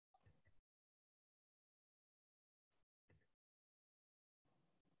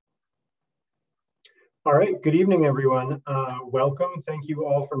All right, good evening, everyone. Welcome. Thank you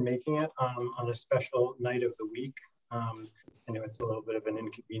all for making it on a special night of the week. I know it's a little bit of an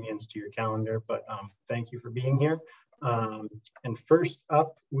inconvenience to your calendar, but thank you for being here. And first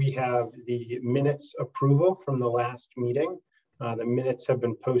up, we have the minutes approval from the last meeting. The minutes have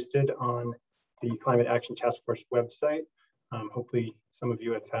been posted on the Climate Action Task Force website. Hopefully, some of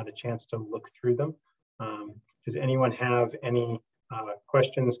you have had a chance to look through them. Does anyone have any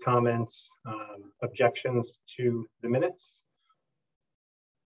questions, comments, objections to the minutes?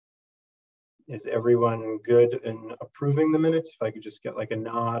 Is everyone good in approving the minutes? If I could just get like a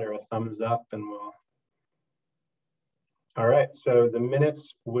nod or a thumbs up and we'll. All right, so the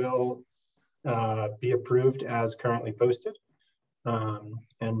minutes will be approved as currently posted.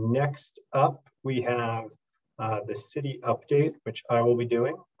 And next up, we have the city update, which I will be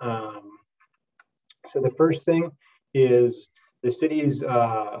doing. So the first thing is the city's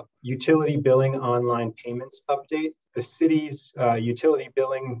utility billing online payments update. The city's utility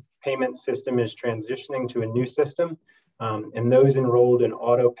billing payment system is transitioning to a new system, and those enrolled in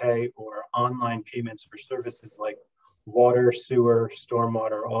auto pay or online payments for services like water, sewer,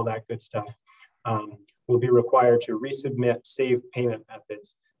 stormwater, all that good stuff, will be required to resubmit saved payment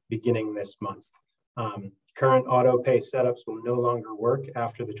methods beginning this month. Current auto pay setups will no longer work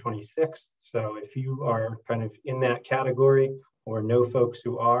after the 26th. So if you are kind of in that category or know folks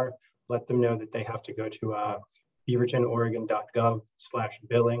who are, let them know that they have to go to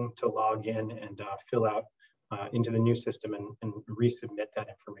beavertonoregon.gov/billing to log in and fill out into the new system and resubmit that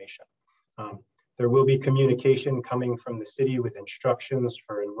information. There will be communication coming from the city with instructions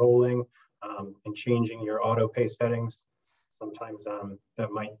for enrolling and changing your auto pay settings. Sometimes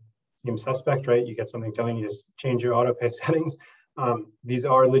that might seem suspect, right? You get something telling you to change your auto pay settings. These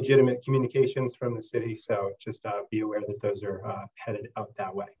are legitimate communications from the city, so just be aware that those are headed out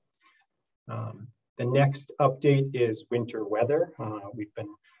that way. The next update is winter weather. We've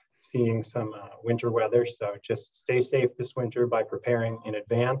been seeing some winter weather, so just stay safe this winter by preparing in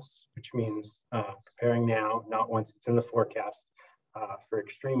advance, which means preparing now, not once it's in the forecast, for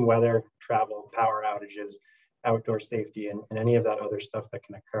extreme weather, travel, power outages, outdoor safety, and any of that other stuff that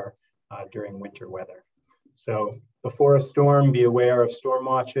can occur during winter weather. So before a storm, be aware of storm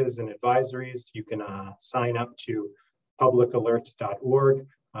watches and advisories. You can sign up to publicalerts.org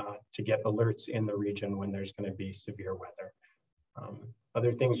to get alerts in the region when there's going to be severe weather.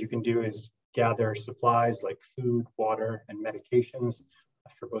 Other things you can do is gather supplies like food, water, and medications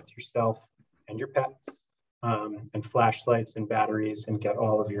for both yourself and your pets, and flashlights and batteries, and get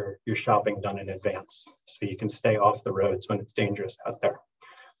all of your shopping done in advance so you can stay off the roads when it's dangerous out there.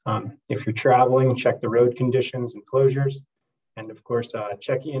 If you're traveling, check the road conditions and closures. And of course,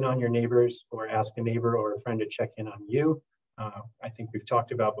 check in on your neighbors or ask a neighbor or a friend to check in on you. I think we've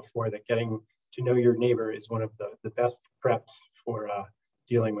talked about before that getting to know your neighbor is one of the best preps for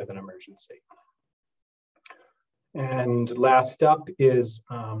dealing with an emergency. And last up is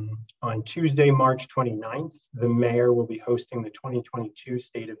on Tuesday, March 29th, the mayor will be hosting the 2022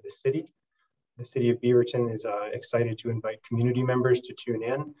 State of the City. The city of Beaverton is excited to invite community members to tune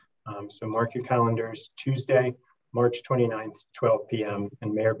in. So mark your calendars, Tuesday, March 29th, 12 p.m.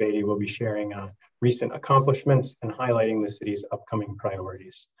 And Mayor Beatty will be sharing recent accomplishments and highlighting the city's upcoming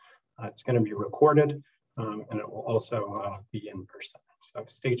priorities. It's going to be recorded and it will also be in person. So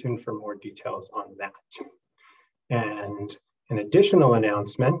stay tuned for more details on that. And an additional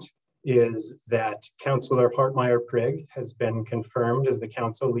announcement is that Councillor Hartmeyer-Prigg has been confirmed as the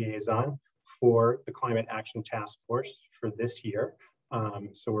council liaison for the Climate Action Task Force for this year.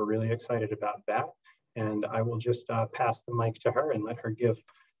 So we're really excited about that. And I will just pass the mic to her and let her give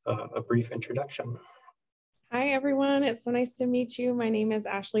a brief introduction. Hi, everyone. It's so nice to meet you. My name is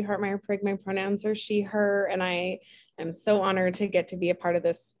Ashley Hartmeyer-Prigg. My pronouns are she, her, and I am so honored to get to be a part of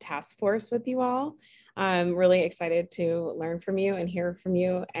this task force with you all. I'm really excited to learn from you and hear from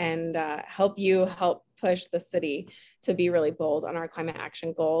you and help push the city to be really bold on our climate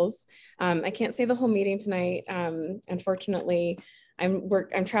action goals. I can't say the whole meeting tonight. Unfortunately,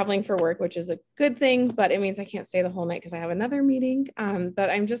 I'm traveling for work, which is a good thing, but it means I can't stay the whole night because I have another meeting.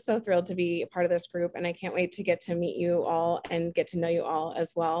 But I'm just so thrilled to be a part of this group, and I can't wait to get to meet you all and get to know you all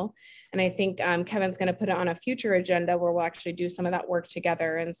as well. And I think Kevin's going to put it on a future agenda where we'll actually do some of that work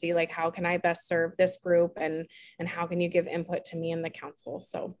together and see like how can I best serve this group and how can you give input to me and the council.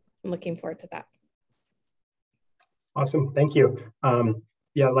 So I'm looking forward to that. Awesome, thank you.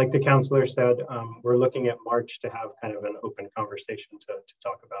 Yeah, like the counselor said, we're looking at March to have kind of an open conversation to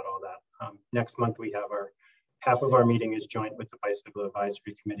talk about all that. Next month, we have half of our meeting is joint with the Bicycle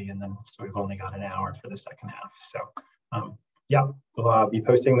Advisory Committee, and then so we've only got an hour for the second half. So yeah, we'll be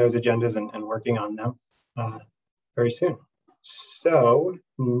posting those agendas and working on them. very soon. So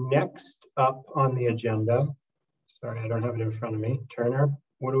next up on the agenda, sorry, I don't have it in front of me. Turner,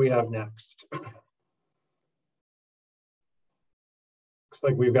 what do we have next? Looks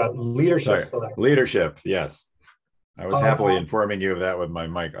like we've got leadership select. Leadership, yes. I was happily informing you of that with my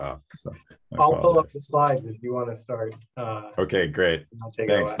mic off. So I'll pull up the slides if you want to start. Okay, great.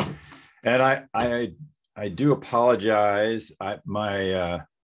 Thanks. And I do apologize. My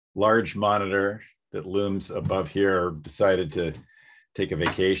large monitor that looms above here decided to take a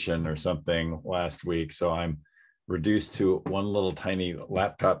vacation or something last week. So I'm reduced to one little tiny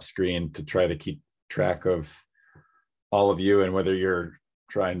laptop screen to try to keep track of all of you and whether you're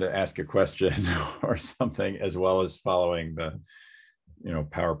trying to ask a question or something, as well as following the,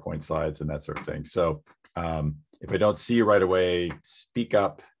 PowerPoint slides and that sort of thing. So if I don't see you right away, speak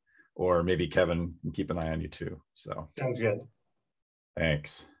up, or maybe Kevin can keep an eye on you too. So sounds good.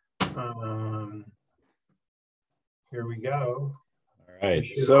 Thanks. Here we go. All right.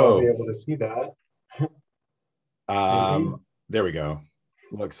 So be able to see that. There we go.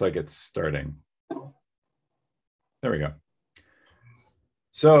 Looks like it's starting. There we go.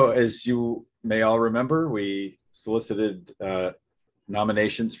 So as you may all remember, we solicited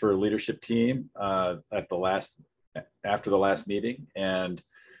nominations for a leadership team after the last meeting, and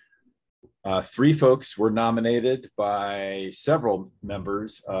 3 folks were nominated by several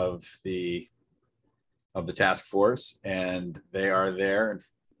members of the task force, and they are there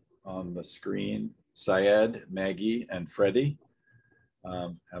on the screen. Syed, Maggie, and Fredy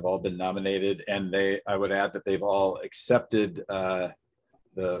have all been nominated, and I would add that they've all accepted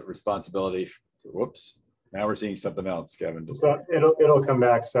the responsibility. Whoops! Now we're seeing something else, Kevin. So it'll come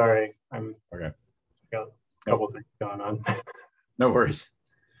back. Sorry, I'm okay. Got a couple things going on. No worries.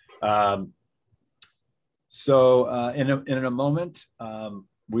 So in a moment,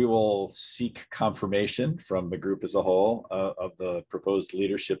 we will seek confirmation from the group as a whole of the proposed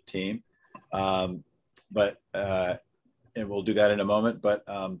leadership team. And we'll do that in a moment. But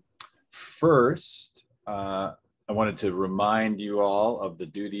first, I wanted to remind you all of the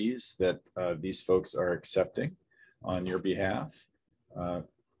duties that these folks are accepting on your behalf. There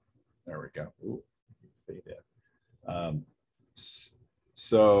we go. Ooh, fade in.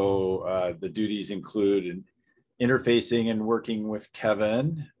 So the duties include interfacing and working with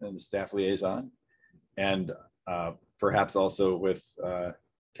Kevin and the staff liaison, and perhaps also with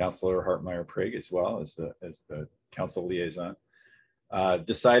Councilor Hartmeyer-Prigg as well as the council liaison.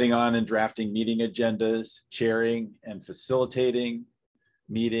 Deciding on and drafting meeting agendas, chairing and facilitating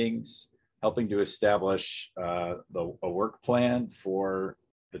meetings, helping to establish a work plan for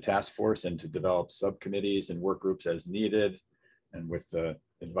the task force and to develop subcommittees and work groups as needed, and with the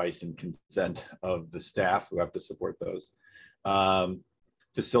advice and consent of the staff who have to support those.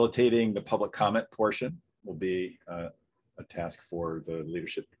 Facilitating the public comment portion will be a task for the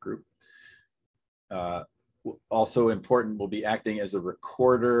leadership group. Also important will be acting as a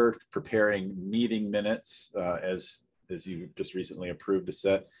recorder, preparing meeting minutes, as you just recently approved a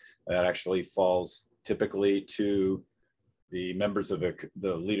set. That actually falls typically to the members of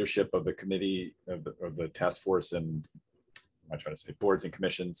the leadership of the committee of the task force, and I'm trying to say boards and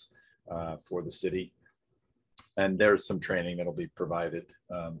commissions for the city. And there's some training that'll be provided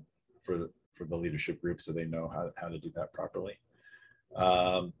for the leadership group, so they know how to do that properly.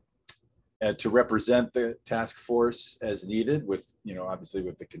 And to represent the task force as needed, with obviously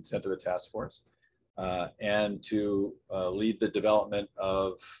with the consent of the task force, and to lead the development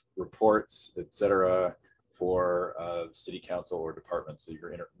of reports, etc., for city council or departments. So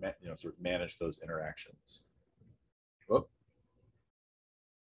you're sort of manage those interactions. Whoop.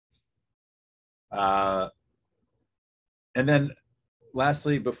 And then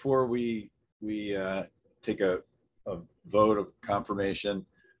lastly, before we take a vote of confirmation,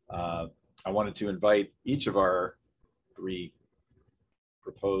 I wanted to invite each of our 3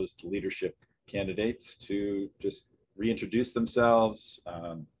 proposed leadership candidates to just reintroduce themselves,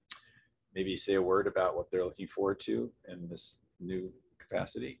 maybe say a word about what they're looking forward to in this new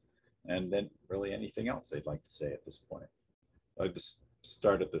capacity, and then really anything else they'd like to say at this point. I'll just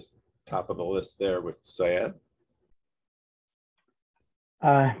start at the top of the list there with Syed.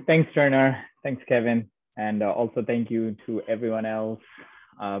 Thanks, Turner. Thanks, Kevin. And also thank you to everyone else,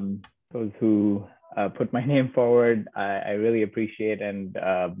 those who put my name forward. I really appreciate and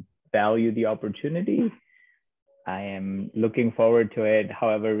value the opportunity. I am looking forward to it.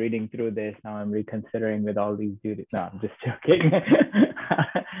 However, reading through this, now I'm reconsidering with all these duties. No, I'm just joking.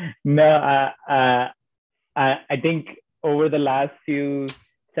 No, I think over the last few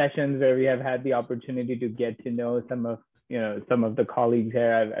sessions where we have had the opportunity to get to know some of the colleagues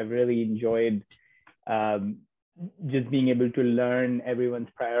here, I've really enjoyed just being able to learn everyone's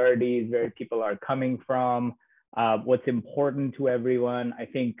priorities, where people are coming from, what's important to everyone. I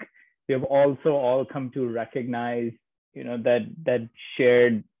think we have also all come to recognize, that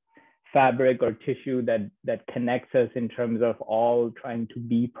shared fabric or tissue that connects us in terms of all trying to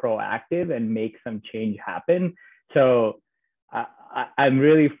be proactive and make some change happen. So I'm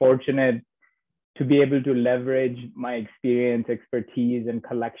really fortunate to be able to leverage my experience, expertise, and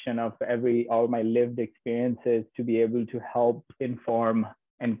collection of all my lived experiences to be able to help inform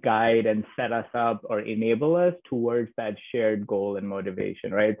and guide and set us up or enable us towards that shared goal and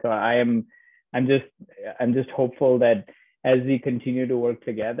motivation, right? So I'm just hopeful that as we continue to work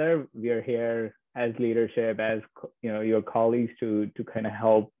together, we are here as leadership, as your colleagues to kind of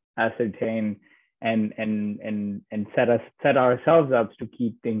help ascertain and set ourselves up to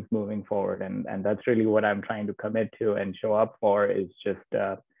keep things moving forward. And that's really what I'm trying to commit to and show up for, is just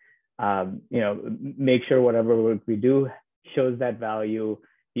make sure whatever work we do shows that value.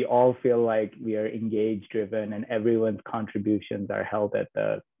 We all feel like we are engaged, driven, and everyone's contributions are held at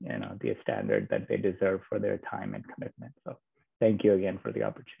the standard that they deserve for their time and commitment. So thank you again for the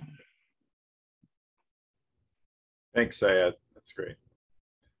opportunity. Thanks, Syed. That's great.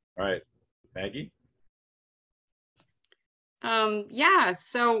 All right, Maggie. Yeah,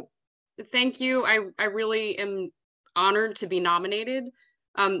 so thank you. I really am honored to be nominated.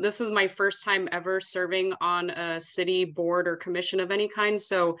 This is my first time ever serving on a city board or commission of any kind.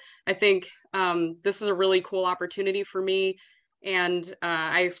 So I think this is a really cool opportunity for me. And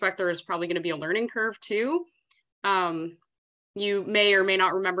I expect there is probably going to be a learning curve too. You may or may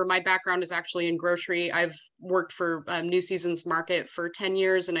not remember, my background is actually in grocery. I've worked for New Seasons Market for 10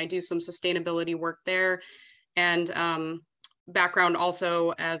 years, and I do some sustainability work there. And background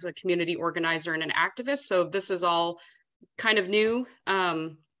also as a community organizer and an activist. So this is all kind of new,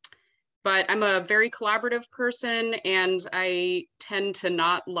 but I'm a very collaborative person, and I tend to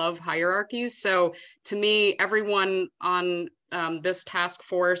not love hierarchies. So to me, everyone on this task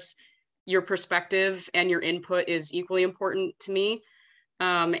force, your perspective and your input is equally important to me.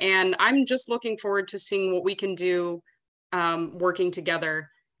 And I'm just looking forward to seeing what we can do working together,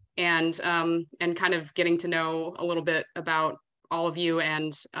 and kind of getting to know a little bit about all of you,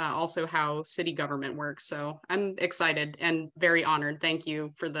 and also how city government works. So I'm excited and very honored. Thank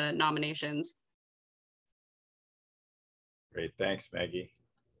you for the nominations. Great, thanks, Maggie.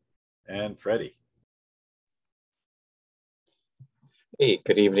 And Fredy. Hey,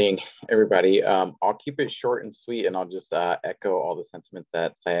 good evening, everybody. I'll keep it short and sweet, and I'll just echo all the sentiments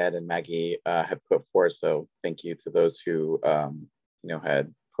that Syed and Maggie have put forth. So thank you to those who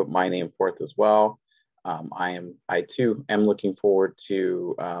had put my name forth as well. I too am looking forward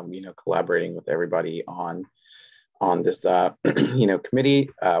to collaborating with everybody on this committee.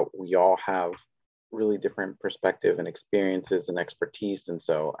 We all have really different perspective and experiences and expertise, and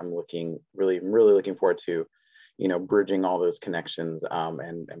so I'm really looking forward to bridging all those connections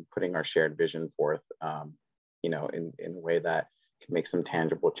and putting our shared vision forth in a way that can make some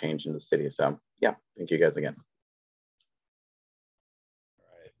tangible change in the city. So yeah, thank you guys again. All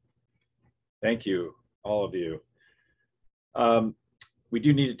right, thank you, all of you. We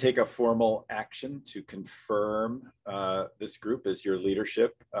do need to take a formal action to confirm this group as your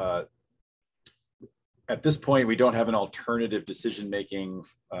leadership. At this point, we don't have an alternative decision-making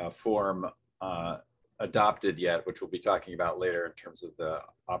form adopted yet, which we'll be talking about later in terms of the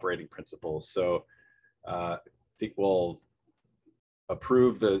operating principles. So I think we'll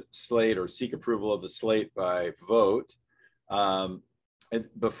approve the slate or seek approval of the slate by vote. And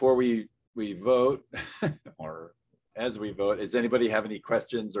before we vote, or as we vote, does anybody have any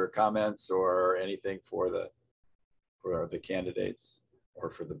questions or comments or anything for the candidates or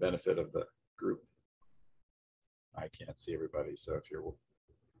for the benefit of the group? I can't see everybody, so if you're...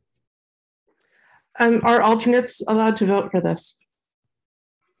 Are alternates allowed to vote for this?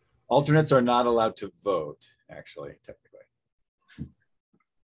 Alternates are not allowed to vote, actually, technically.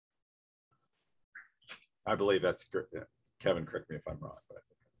 I believe that's correct. Kevin, correct me if I'm wrong. But I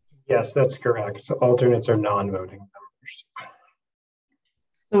think... Yes, that's correct. Alternates are non-voting members.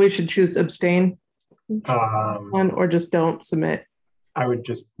 So we should choose abstain or just don't submit? I would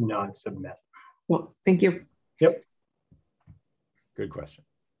just not submit. Well, thank you. Yep. Good question.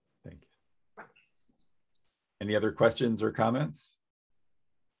 Thank you. Any other questions or comments?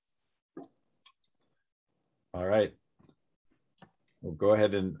 All right. We'll go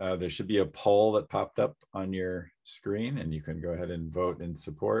ahead and there should be a poll that popped up on your screen, and you can go ahead and vote in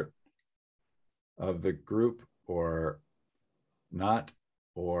support of the group or not,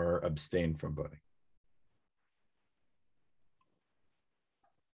 or abstain from voting.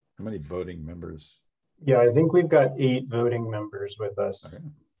 How many voting members Yeah, I think we've got 8 voting members with us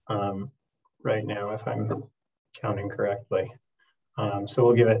Okay. right now, if I'm counting correctly. So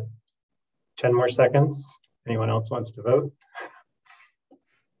we'll give it 10 more seconds. Anyone else wants to vote?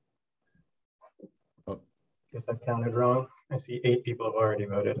 Oh. Guess I've counted wrong. I see 8 people have already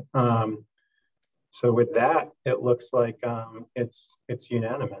voted. So with that, it looks like it's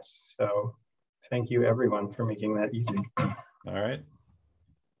unanimous. So thank you everyone for making that easy. All right.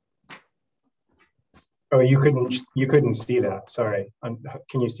 Oh, you couldn't see that. Sorry.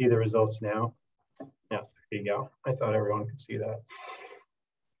 Can you see the results now? Yeah, there you go. I thought everyone could see that.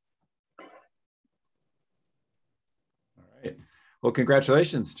 All right. Well,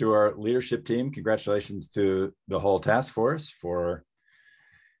 congratulations to our leadership team. Congratulations to the whole task force for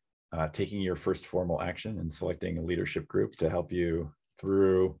taking your first formal action and selecting a leadership group to help you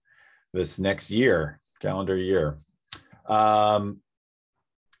through this next year, calendar year. So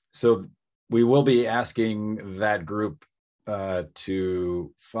we will be asking that group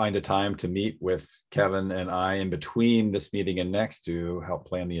to find a time to meet with Kevin and I in between this meeting and next to help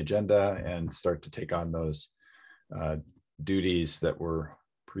plan the agenda and start to take on those duties that were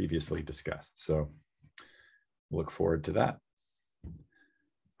previously discussed. So look forward to that.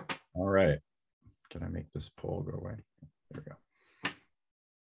 All right. Can I make this poll go away? There we go.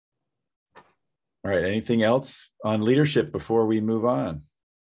 All right. Anything else on leadership before we move on?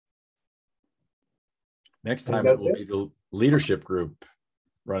 Next time it will be the leadership group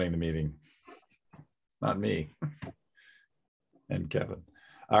running the meeting, not me and Kevin.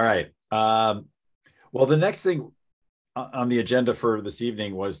 All right. Well, the next thing on the agenda for this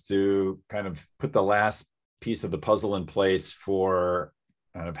evening was to kind of put the last piece of the puzzle in place for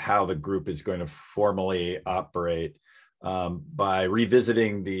kind of how the group is going to formally operate by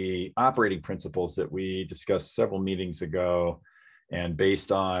revisiting the operating principles that we discussed several meetings ago. And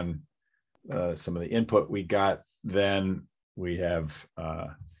based on some of the input we got, then we have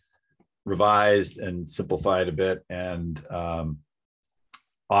revised and simplified a bit and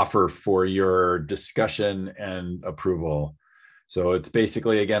offer for your discussion and approval. So it's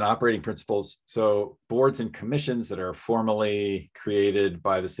basically, again, operating principles. So boards and commissions that are formally created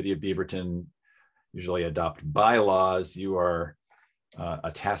by the city of Beaverton usually adopt bylaws. You are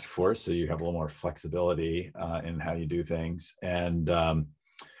a task force, so you have a little more flexibility in how you do things. And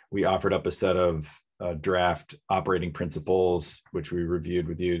we offered up a set of draft operating principles, which we reviewed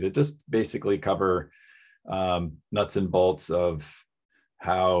with you, to just basically cover nuts and bolts of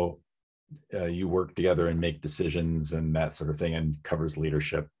how you work together and make decisions and that sort of thing, and covers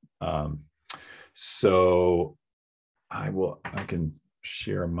leadership. So I can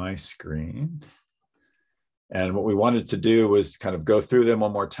share my screen. And what we wanted to do was kind of go through them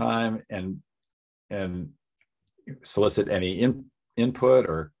one more time and solicit any input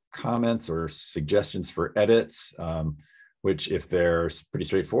or comments or suggestions for edits, which, if they're pretty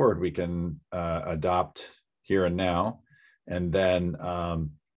straightforward, we can adopt here and now, and then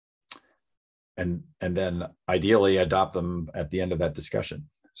ideally adopt them at the end of that discussion.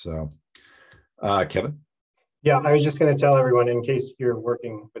 So, Kevin. Yeah, I was just going to tell everyone, in case you're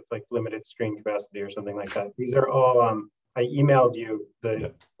working with like limited screen capacity or something like that, these are all, I emailed you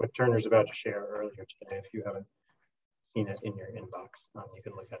what Turner's about to share earlier today. If you haven't seen it in your inbox, you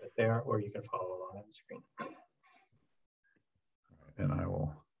can look at it there, or you can follow along on the screen. And I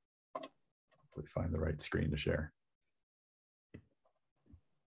will hopefully find the right screen to share.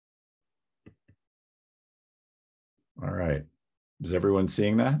 All right, is everyone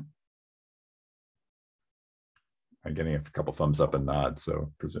seeing that? I'm getting a couple thumbs up and nods,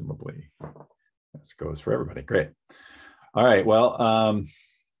 so presumably this goes for everybody. Great. All right, well, I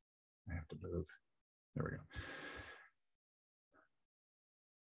have to move. There we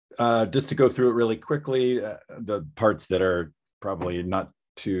go. Just to go through it really quickly, the parts that are probably not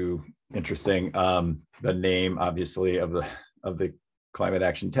too interesting. The name, obviously, of the Climate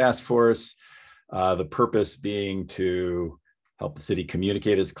Action Task Force. The purpose being to help the city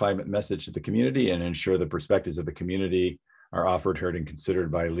communicate its climate message to the community and ensure the perspectives of the community are offered, heard, and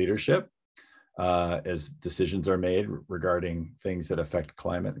considered by leadership as decisions are made regarding things that affect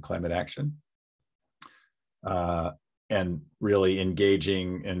climate and climate action. And really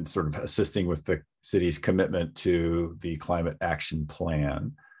engaging and sort of assisting with the city's commitment to the Climate Action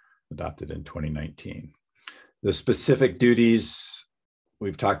Plan adopted in 2019. The specific duties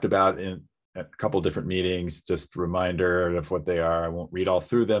we've talked about at a couple of different meetings, just a reminder of what they are. I won't read all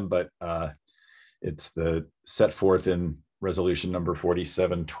through them, but it's the set forth in resolution number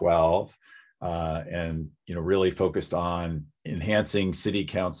 4712, and really focused on enhancing city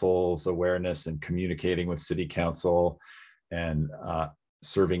council's awareness and communicating with city council, and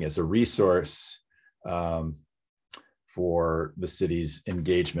serving as a resource for the city's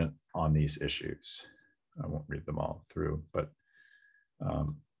engagement on these issues. I won't read them all through, but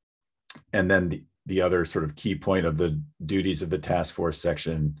and then the other sort of key point of the duties of the task force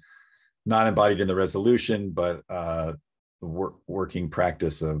section, not embodied in the resolution, but the working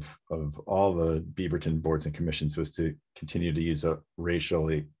practice of all the Beaverton boards and commissions was to continue to use a racial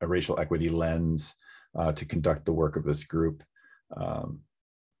equity lens to conduct the work of this group.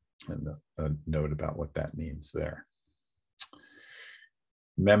 And a note about what that means there.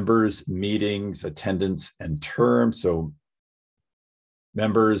 Members, meetings, attendance, and term. So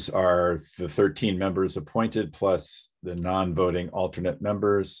members are the 13 members appointed plus the non-voting alternate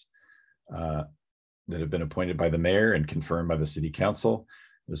members that have been appointed by the mayor and confirmed by the city council.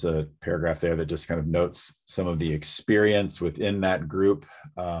 There's a paragraph there that just kind of notes some of the experience within that group,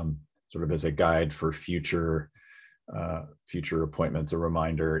 sort of as a guide for future appointments, a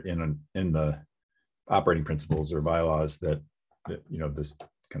reminder in the operating principles or bylaws that you know, this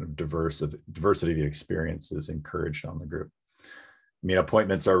kind of diversity of experience is encouraged on the group. I mean,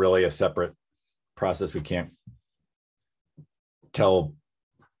 appointments are really a separate process. We can't tell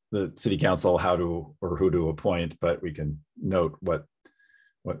the city council how to or who to appoint, but we can note what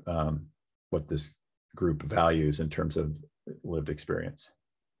this group values in terms of lived experience.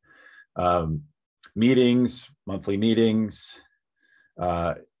 Meetings, monthly meetings,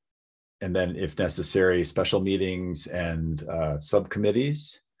 and then if necessary, special meetings and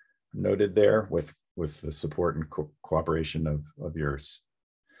subcommittees noted there with the support and cooperation of your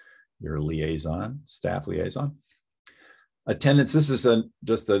liaison, staff liaison. Attendance, this is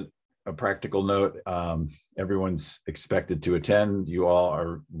just a practical note. Everyone's expected to attend. You all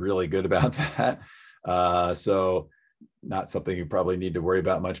are really good about that. So not something you probably need to worry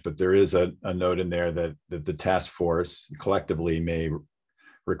about much, but there is a note in there that the task force collectively may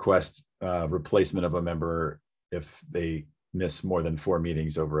request replacement of a member if they miss more than 4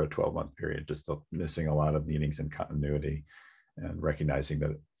 meetings over a 12-month period, just missing a lot of meetings in continuity, and recognizing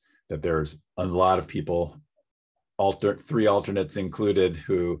that there's a lot of people, 3 alternates included,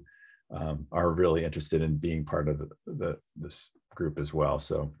 who are really interested in being part of this group as well.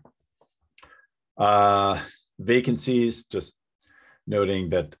 So vacancies, just noting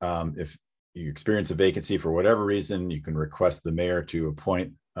that if you experience a vacancy for whatever reason, you can request the mayor to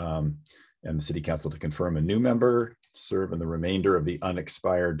appoint and the city council to confirm a new member serve in the remainder of the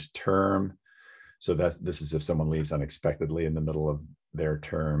unexpired term. So this is if someone leaves unexpectedly in the middle of their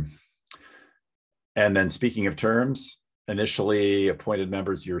term. And then speaking of terms, initially appointed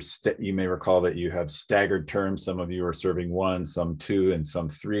members, you may recall that you have staggered terms. Some of you are serving 1, some 2, and some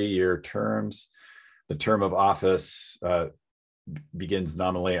 3-year terms. The term of office begins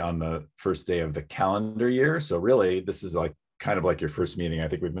nominally on the first day of the calendar year. So really, this is kind of like your first meeting. I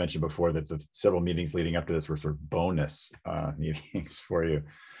think we've mentioned before that the several meetings leading up to this were sort of bonus meetings for you.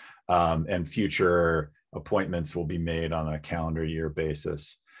 And future appointments will be made on a calendar year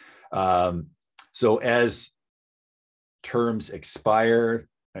basis. So as terms expire,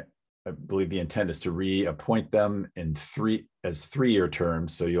 I believe the intent is to reappoint them in 3-year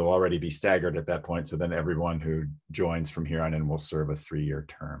terms. So you'll already be staggered at that point. So then everyone who joins from here on in will serve a 3-year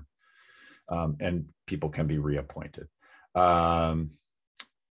term. And people can be reappointed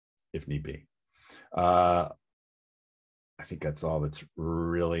if need be. I think that's all that's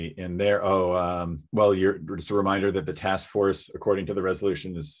really in there. Well, just a reminder that the task force, according to the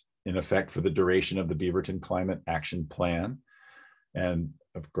resolution, is in effect for the duration of the Beaverton Climate Action Plan. And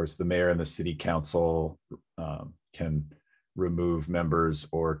of course, the mayor and the city council can remove members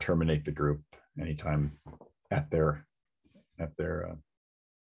or terminate the group anytime at their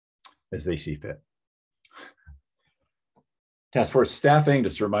as they see fit. Task force staffing,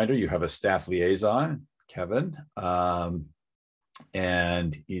 just a reminder, you have a staff liaison, Kevin,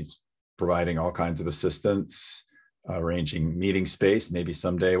 and he's providing all kinds of assistance, arranging meeting space. Maybe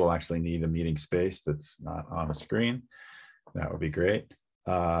someday we'll actually need a meeting space that's not on a screen. That would be great.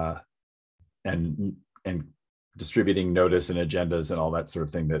 And distributing notice and agendas and all that sort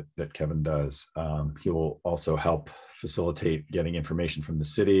of thing that Kevin does. He will also help facilitate getting information from the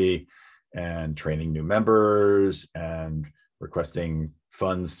city and training new members and requesting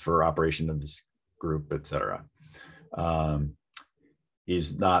funds for operation of this group, et cetera.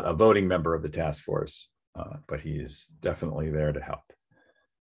 He's not a voting member of the task force, but he is definitely there to help.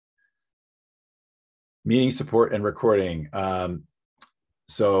 Meeting support and recording.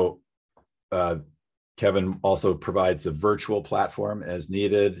 Kevin also provides a virtual platform as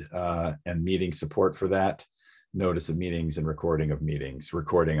needed and meeting support for that. Notice of meetings and recording of meetings.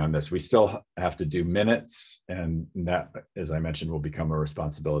 Recording on this, we still have to do minutes, and that, as I mentioned, will become a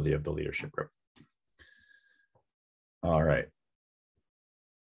responsibility of the leadership group. All right.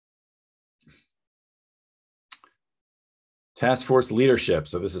 Task force leadership.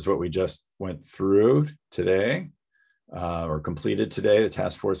 So this is what we just went through today, or completed today. The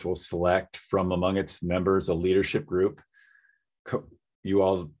task force will select from among its members a leadership group. You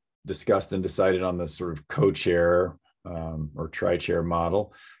all discussed and decided on the sort of co-chair or tri-chair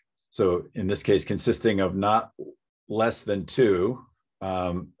model. So in this case, consisting of not less than 2,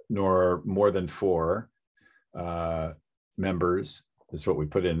 nor more than 4 members is what we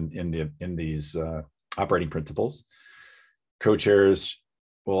put in these operating principles. Co-chairs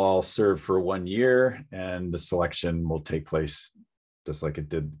will all serve for 1 year, and the selection will take place just like it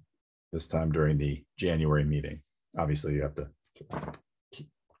did this time during the January meeting. Obviously, you have to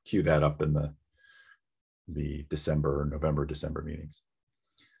queue that up in the December, November, December meetings.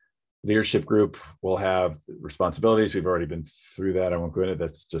 Leadership group will have responsibilities. We've already been through that. I won't go into it.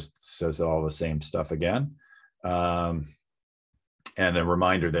 That just says all the same stuff again. And a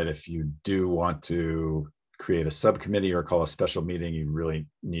reminder that if you do want to create a subcommittee or call a special meeting, you really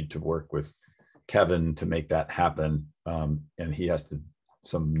need to work with Kevin to make that happen. And he has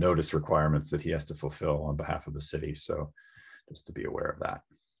some notice requirements that he has to fulfill on behalf of the city. So just to be aware of that.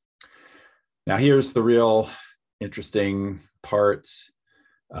 Now here's the real interesting part.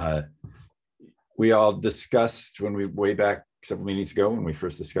 We all discussed way back several meetings ago when we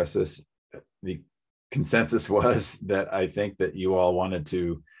first discussed this, the consensus was that I think that you all wanted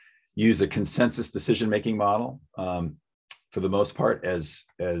to use a consensus decision-making model for the most part as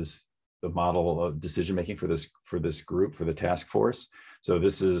the model of decision-making for this group, for the task force. So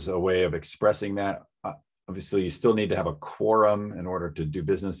this is a way of expressing that. Obviously, you still need to have a quorum in order to do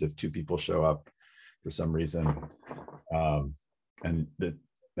business if 2 people show up for some reason. And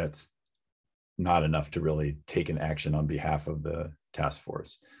that's not enough to really take an action on behalf of the task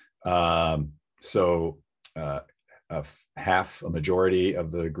force. So a majority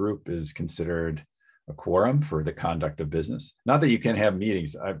of the group is considered a quorum for the conduct of business. Not that you can have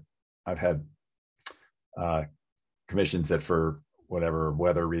meetings. I've had commissions that for whatever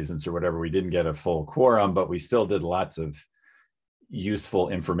weather reasons or whatever, we didn't get a full quorum, but we still did lots of useful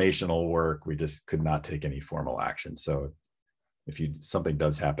informational work. We just could not take any formal action. So if something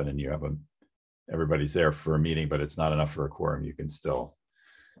does happen and you have everybody's there for a meeting, but it's not enough for a quorum, you can still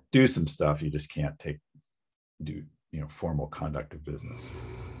do some stuff. You just can't do formal conduct of business.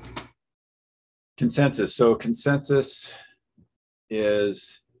 Consensus. So consensus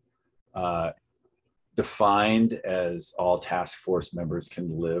is defined as all task force members can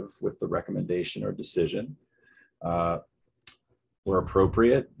live with the recommendation or decision. Where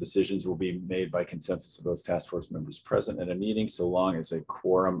appropriate, decisions will be made by consensus of those task force members present at a meeting, so long as a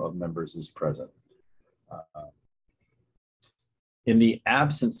quorum of members is present. In the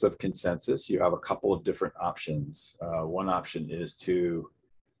absence of consensus, you have a couple of different options. One option is to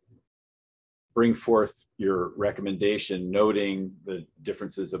bring forth your recommendation, noting the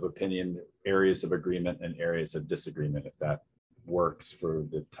differences of opinion, areas of agreement, and areas of disagreement, if that works for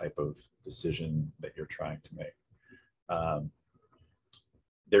the type of decision that you're trying to make.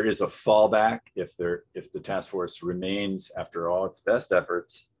 There is a fallback if the task force remains, after all its best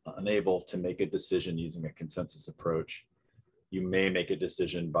efforts, unable to make a decision using a consensus approach. You may make a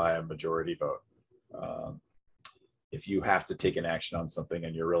decision by a majority vote. If you have to take an action on something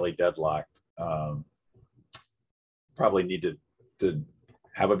and you're really deadlocked, probably need to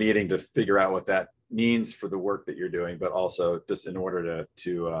have a meeting to figure out what that means for the work that you're doing, but also just in order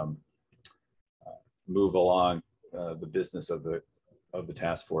to move along the business of the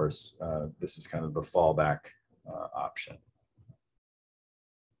task force. This is kind of the fallback option.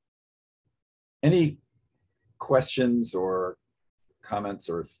 Any questions or comments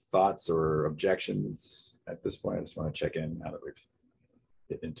or thoughts or objections at this point? I just want to check in now that we've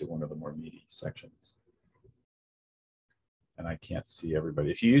hit into one of the more meaty sections. And I can't see everybody.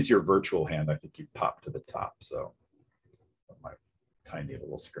 If you use your virtual hand, I think you pop to the top. So on my tiny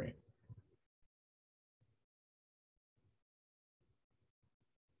little screen.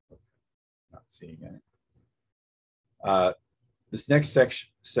 Not seeing any. This next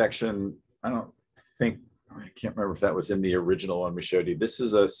section, I can't remember if that was in the original one we showed you. This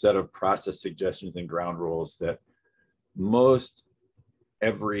is a set of process suggestions and ground rules that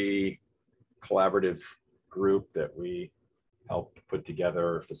every collaborative group that we help put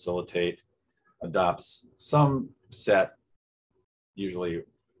together or facilitate adopts some set, usually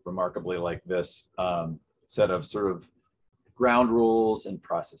remarkably like this, set of sort of ground rules and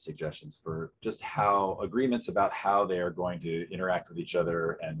process suggestions for just how agreements about how they are going to interact with each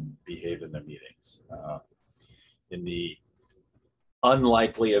other and behave in their meetings. In the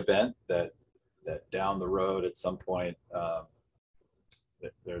unlikely event that that down the road at some point,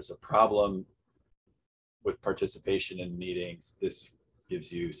 that there's a problem with participation in meetings, this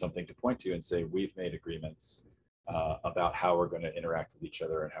gives you something to point to and say, we've made agreements about how we're going to interact with each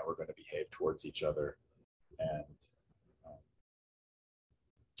other and how we're going to behave towards each other. And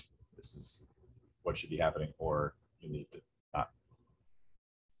this is what should be happening, or you need to not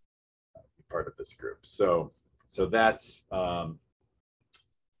be part of this group. So that's, I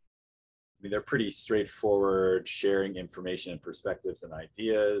mean, they're pretty straightforward, sharing information and perspectives and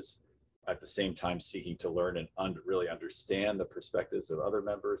ideas, at the same time seeking to learn and really understand the perspectives of other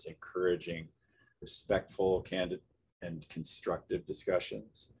members, encouraging respectful, candid, and constructive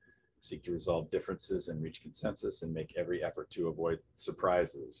discussions, seek to resolve differences and reach consensus, and make every effort to avoid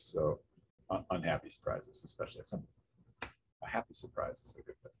surprises. So unhappy surprises, especially some a happy surprise is a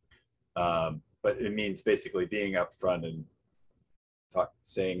good thing. But it means basically being upfront and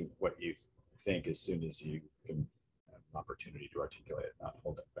saying what you think as soon as you can have an opportunity to articulate it, not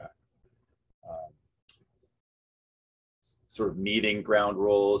hold it back. Sort of meeting ground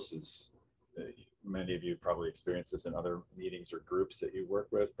rules is, many of you probably experience this in other meetings or groups that you work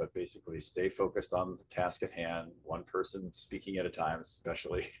with, but basically stay focused on the task at hand, one person speaking at a time,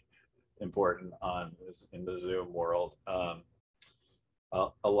 especially important in the Zoom world.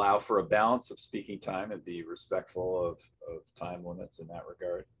 Allow for a balance of speaking time and be respectful of time limits in that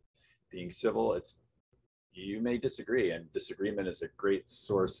regard. Being civil, you may disagree, and disagreement is a great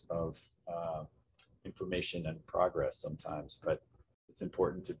source of information and progress sometimes, but it's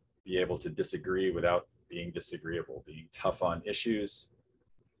important to be able to disagree without being disagreeable, being tough on issues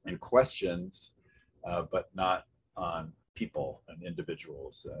and questions, but not on people and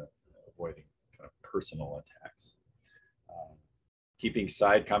individuals, avoiding kind of personal attacks. Keeping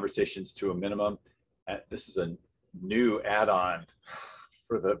side conversations to a minimum. This is a new add-on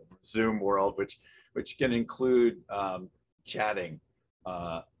for the Zoom world, which can include chatting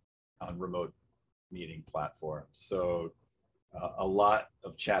on remote meeting platforms. So a lot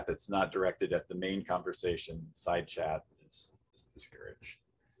of chat that's not directed at the main conversation, side chat is discouraged.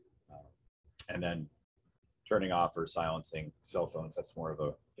 And then turning off or silencing cell phones, that's more of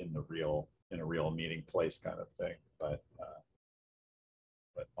a in a real meeting place kind of thing. But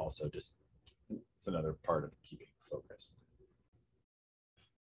also just, it's another part of keeping focused.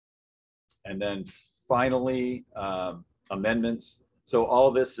 And then finally, amendments. So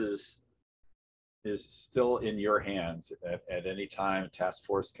all this is still in your hands. At any time, task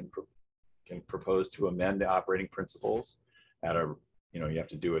force can propose to amend the operating principles at a, you have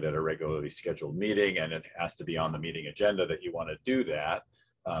to do it at a regularly scheduled meeting, and it has to be on the meeting agenda that you want to do that.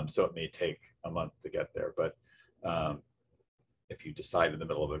 So it may take a month to get there, but if you decide in the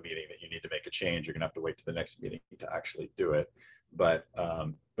middle of a meeting that you need to make a change, you're gonna have to wait to the next meeting to actually do it. But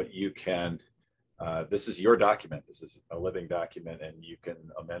you can, this is your document. This is a living document, and you can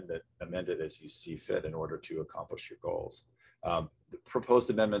amend it as you see fit in order to accomplish your goals. The proposed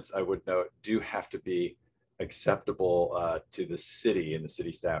amendments, I would note, do have to be acceptable to the city and the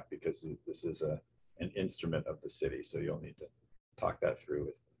city staff, because this is an instrument of the city. So you'll need to talk that through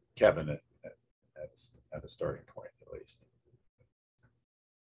with Kevin at a starting point, at least.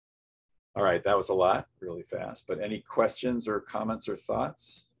 All right, that was a lot, really fast, but any questions or comments or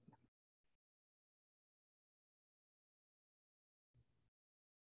thoughts?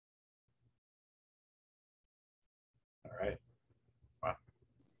 All right. Wow.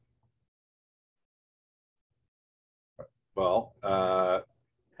 Well,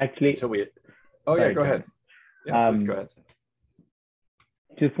 actually, until we, oh yeah, go ahead. Yeah, please go ahead.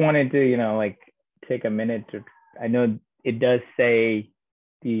 Just wanted to, take a minute to, I know it does say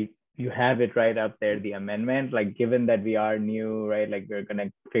you have it right up there, the amendment, given that we are new, right? We're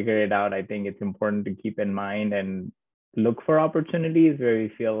gonna figure it out. I think it's important to keep in mind and look for opportunities where we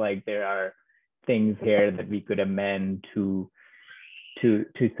feel like there are things here that we could amend to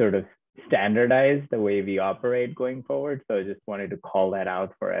sort of standardize the way we operate going forward. So I just wanted to call that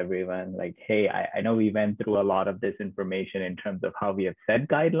out for everyone. Hey, I know we went through a lot of this information in terms of how we have set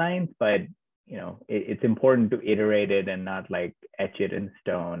guidelines, but it's important to iterate it and not etch it in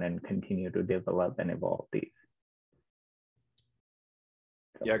stone, and continue to develop and evolve these.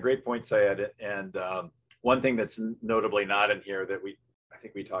 So. Yeah, great point, Syed. And one thing that's notably not in here that I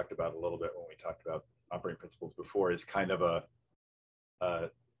think we talked about a little bit when we talked about operating principles before is kind of a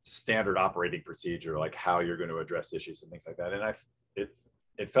standard operating procedure, like how you're going to address issues and things like that. And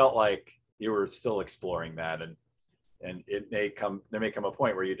it felt like you were still exploring that, and there may come a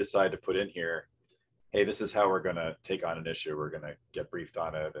point where you decide to put in here, hey, this is how we're going to take on an issue. We're going to get briefed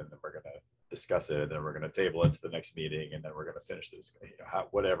on it, and then we're going to discuss it, and then we're going to table it to the next meeting, and then we're going to finish this,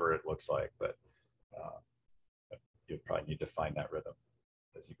 whatever it looks like. But You probably need to find that rhythm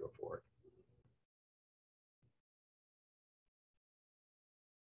as you go forward.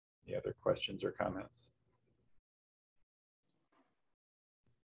 Any other questions or comments?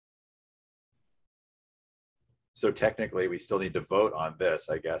 So technically, we still need to vote on this,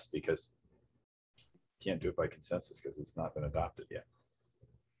 I guess, because you can't do it by consensus because it's not been adopted yet.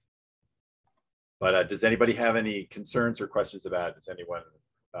 But does anybody have any concerns or questions about it? Does anyone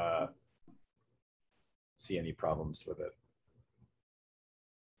see any problems with it?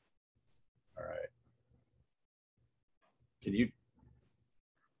 All right. Can you?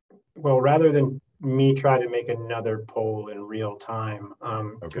 Well, rather than me try to make another poll in real time,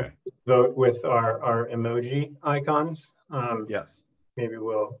 Okay. vote with our emoji icons. Yes. Maybe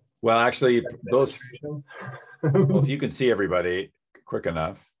we'll. Well, actually, those. Well, if you can see everybody quick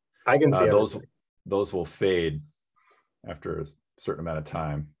enough, I can see those will fade after a certain amount of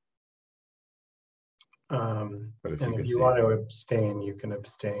time. But if you want to abstain, you can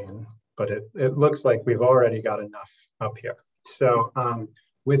abstain. But it looks like we've already got enough up here. So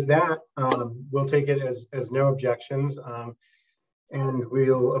with that, we'll take it as no objections, and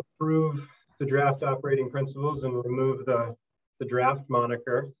we'll approve the draft operating principles and remove the draft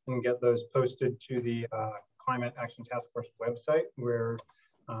moniker and get those posted to the Climate Action Task Force website, where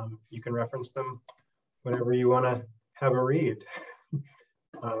you can reference them whenever you want to have a read.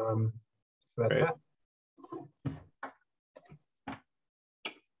 So that's that.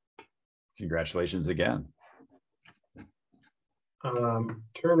 Congratulations again.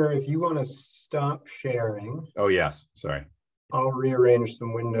 Turner, if you want to stop sharing. Oh, yes. Sorry. I'll rearrange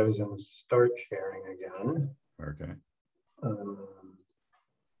some windows and start sharing again. Okay.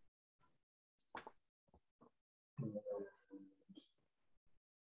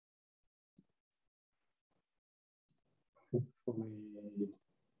 Hopefully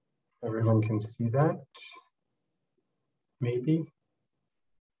everyone can see that. Maybe.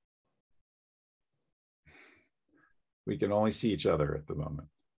 We can only see each other at the moment.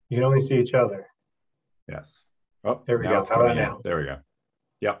 You can only see each other. Yes. Oh, there we go. How about now? There we go.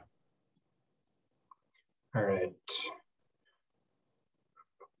 Yep. All right.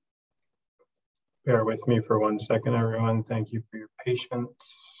 Bear with me for 1 second, everyone. Thank you for your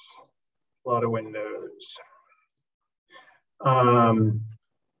patience. A lot of windows.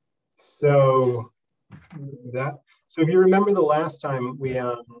 So if you remember the last time, we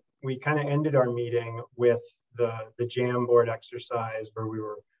kind of ended our meeting with the jam board exercise, where we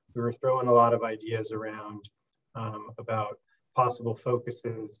were throwing a lot of ideas around about possible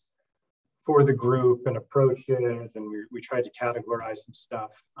focuses for the group and approaches, and we tried to categorize some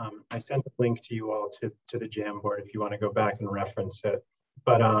stuff. I sent a link to you all to the jam board if you want to go back and reference it.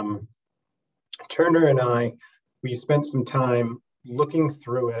 But Turner and we spent some time looking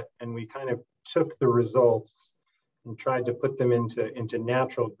through it, and we kind of took the results and tried to put them into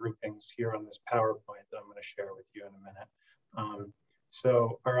natural groupings here on this PowerPoint that I'm going to share with you in a minute.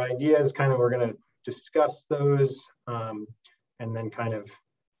 So our idea is kind of, we're going to discuss those and then kind of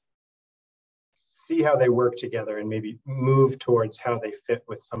see how they work together and maybe move towards how they fit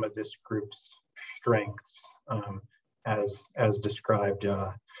with some of this group's strengths as described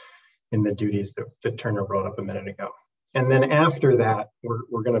in the duties that Turner brought up a minute ago. And then after that,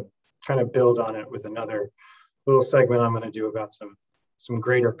 we're going to kind of build on it with another little segment I'm going to do about some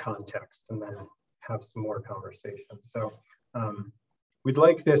greater context, and then have some more conversation. So we'd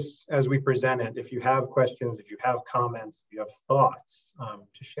like this, as we present it, if you have questions, if you have comments, if you have thoughts,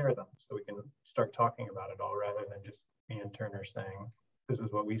 to share them so we can start talking about it all, rather than just me and Turner saying, this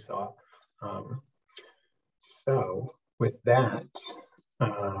is what we saw. So with that,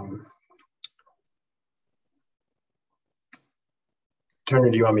 Turner,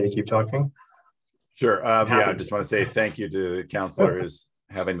 do you want me to keep talking? Sure. Yeah, I just want to say thank you to the counselor who's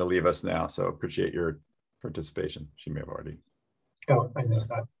having to leave us now. So appreciate your participation. She may have already I missed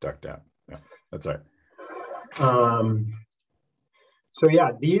that. Ducked out. Yeah, that's all right. So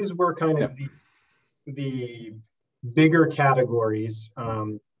yeah, these were kind of the bigger categories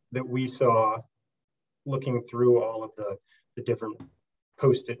that we saw looking through all of the different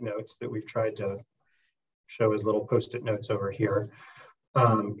Post-it notes that we've tried to show as little Post-it notes over here.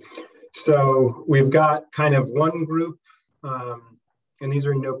 So we've got kind of one group, and these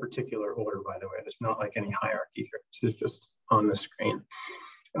are in no particular order, by the way. There's not like any hierarchy here. This is just on the screen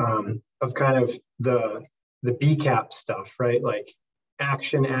of kind of the BCAP stuff, right? Like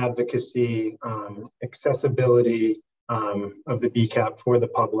action advocacy, accessibility of the BCAP for the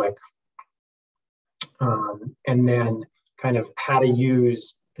public, and then kind of how to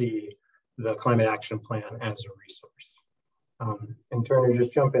use the climate action plan as a resource. And Turner,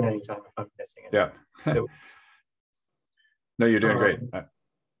 just jump in anytime if I'm missing it. Yeah. No, you're doing great.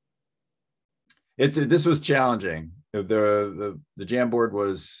 This was challenging. The Jamboard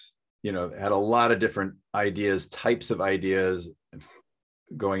was, had a lot of different ideas, types of ideas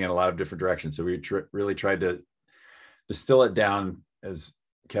going in a lot of different directions. So we really tried to distill it down, as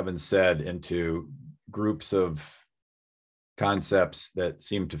Kevin said, into groups of concepts that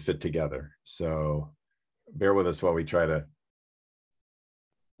seem to fit together. So bear with us while we try to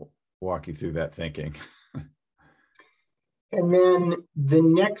walk you through that thinking. And then the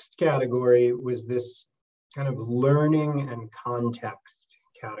next category was this kind of learning and context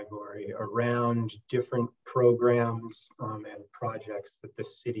category around different programs and projects that the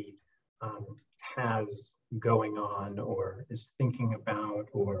city has going on or is thinking about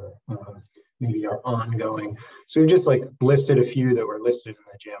or maybe are ongoing. So we just like listed a few that were listed in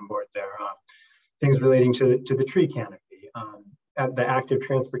the Jamboard there. Things relating to the tree canopy. The active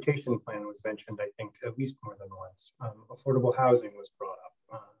transportation plan was mentioned, I think, at least more than once. Affordable housing was brought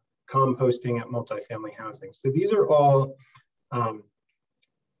up. Composting at multifamily housing. So these are all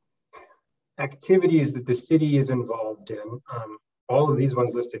activities that the city is involved in. All of these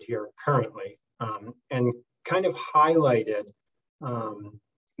ones listed here currently, and kind of highlighted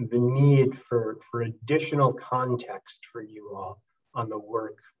the need for additional context for you all on the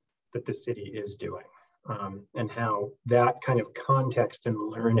work that the city is doing. And how that kind of context and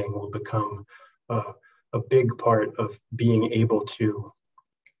learning will become a big part of being able to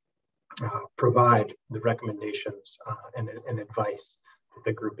provide the recommendations and advice that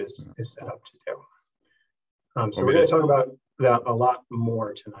the group is set up to do. So we're going to talk about that a lot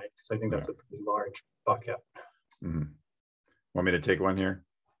more tonight, because I think that's a pretty large bucket. Mm-hmm. Want me to take one here?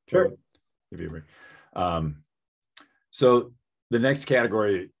 Sure. So the next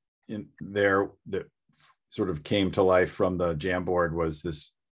category in there that sort of came to life from the Jamboard was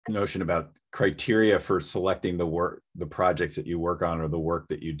this notion about criteria for selecting the projects that you work on or the work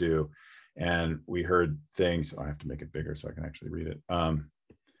that you do. And we heard things, I have to make it bigger so I can actually read it,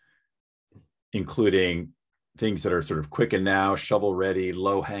 including things that are sort of quick and now, shovel ready,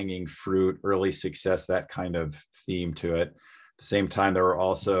 low hanging fruit, early success, that kind of theme to it. At the same time, there were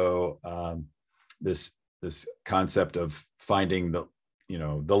also this concept of finding the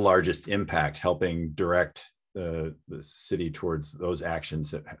largest impact, helping direct the city towards those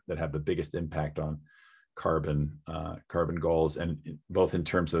actions that have the biggest impact on carbon goals, and both in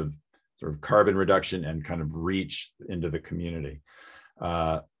terms of sort of carbon reduction and kind of reach into the community.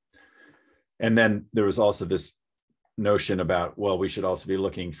 And then there was also this notion about, well, we should also be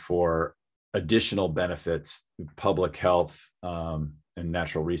looking for additional benefits, public health and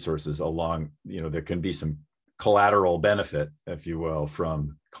natural resources along, there can be some collateral benefit, if you will,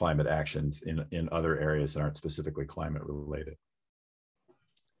 from climate actions in other areas that aren't specifically climate related.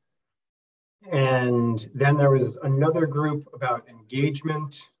 And then there was another group about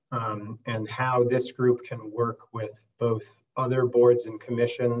engagement and how this group can work with both other boards and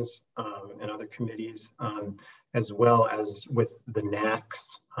commissions and other committees, as well as with the NACs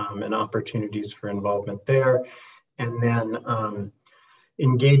and opportunities for involvement there. And then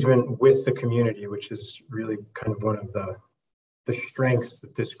engagement with the community, which is really kind of one of the strengths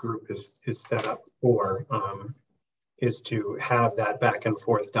that this group is set up for, is to have that back and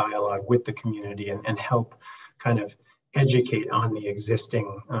forth dialogue with the community and help kind of educate on the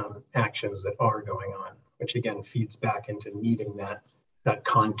existing actions that are going on, which again feeds back into needing that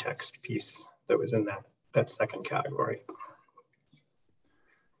context piece that was in that second category.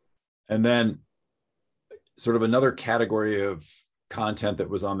 And then sort of another category of content that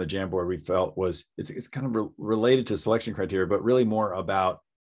was on the Jamboard we felt was, it's kind of related to selection criteria, but really more about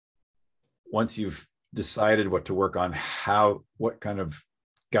once you've decided what to work on, what kind of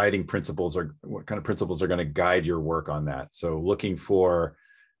principles are going to guide your work on that. So looking for,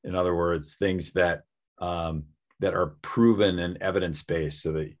 in other words, things that are proven and evidence-based,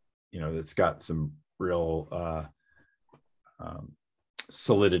 so that it's got some real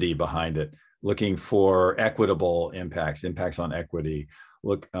solidity behind it. Looking for equitable impacts on equity.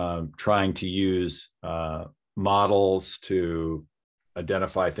 Trying to use models to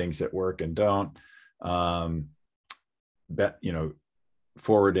identify things that work and don't.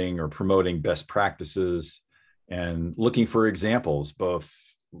 Forwarding or promoting best practices, and looking for examples both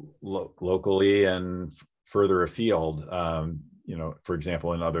locally and further afield. For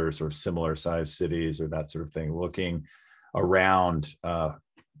example, in other sort of similar sized cities or that sort of thing. Looking around.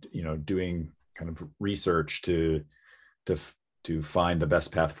 Doing kind of research to find the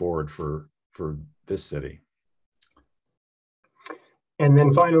best path forward for this city. And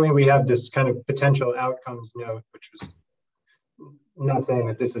then finally, we have this kind of potential outcomes note, which was not saying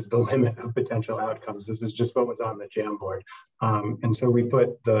that this is the limit of potential outcomes. This is just what was on the Jamboard. And so we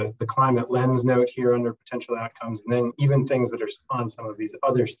put the climate lens note here under potential outcomes, and then even things that are on some of these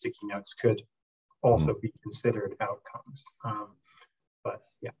other sticky notes could also be considered outcomes. But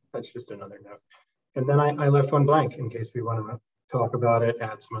yeah, that's just another note. And then I left one blank in case we want to talk about it,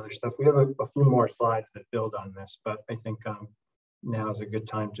 add some other stuff. We have a few more slides that build on this, but I think now is a good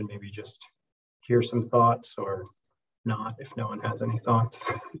time to maybe just hear some thoughts, or not if no one has any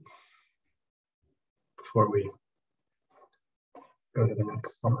thoughts before we go to the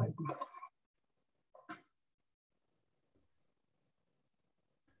next slide.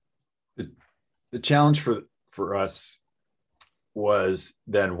 The challenge for us was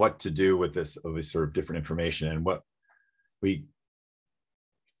then what to do with this sort of different information. And what we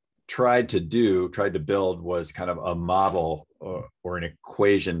tried to build was kind of a model or an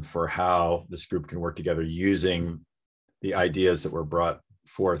equation for how this group can work together using the ideas that were brought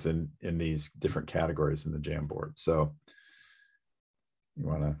forth in these different categories in the Jamboard. So you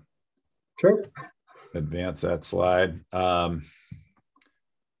want to sure advance that slide?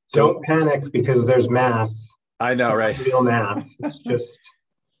 Don't panic because there's math. I know, right? Real math. It's just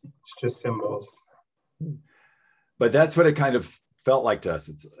symbols. But that's what it kind of felt like to us.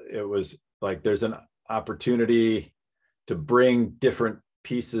 It was like there's an opportunity to bring different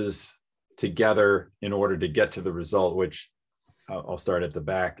pieces together in order to get to the result, which I'll start at the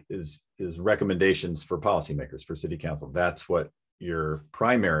back, is recommendations for policymakers, for city council. That's what your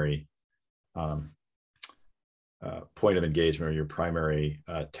primary point of engagement, or your primary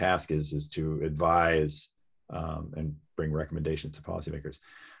task is to advise and bring recommendations to policymakers.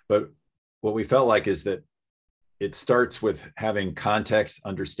 But what we felt like is that it starts with having context,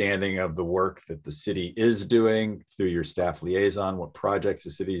 understanding of the work that the city is doing through your staff liaison, what projects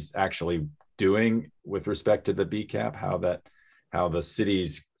the city is actually doing with respect to the BCAP, how the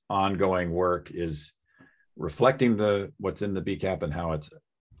city's ongoing work is reflecting what's in the BCAP and how it's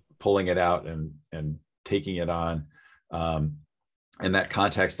pulling it out and taking it on. And that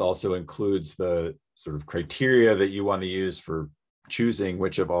context also includes the sort of criteria that you want to use for choosing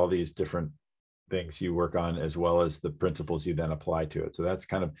which of all these different things you work on, as well as the principles you then apply to it. So that's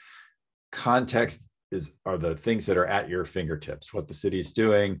kind of context are the things that are at your fingertips, what the city's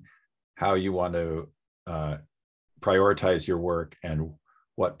doing, how you want to prioritize your work, and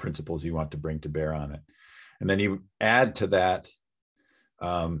what principles you want to bring to bear on it. And then you add to that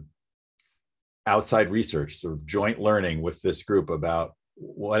outside research, sort of joint learning with this group about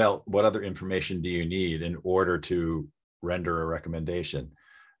what other information do you need in order to render a recommendation.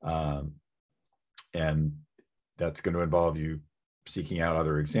 And that's going to involve you seeking out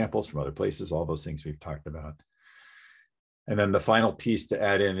other examples from other places, all those things we've talked about. And then the final piece to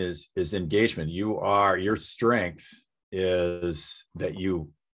add in is engagement. Your strength is that you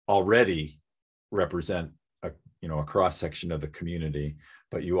already represent a cross section of the community,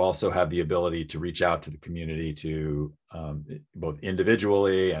 but you also have the ability to reach out to the community to both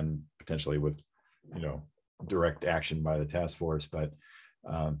individually and potentially with direct action by the task force. But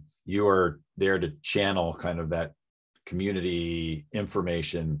you are there to channel kind of that community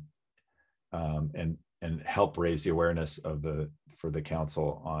information and help raise the awareness for the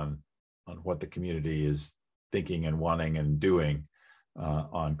council on what the community is thinking and wanting and doing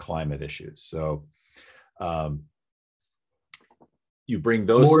on climate issues. So you bring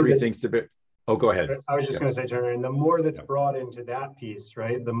those three things to bear. Oh, go ahead. I was just going to say, Turner, and the more that's brought into that piece,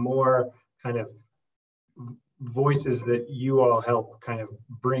 right, the more kind of voices that you all help kind of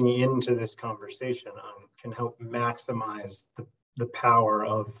bring into this conversation can help maximize the power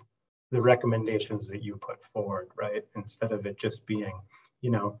of the recommendations that you put forward, right? Instead of it just being,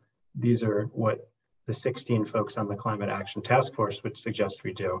 these are what the 16 folks on the Climate Action Task Force would suggest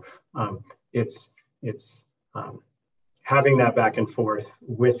we do. It's having that back and forth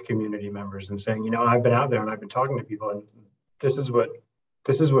with community members and saying, I've been out there and I've been talking to people, and this is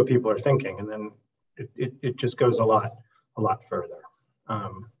what people are thinking, and then it just goes a lot further.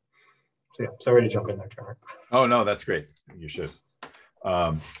 So yeah, sorry to jump in there, Turner. Oh no, that's great. You should.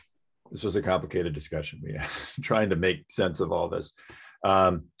 This was a complicated discussion. We trying to make sense of all this.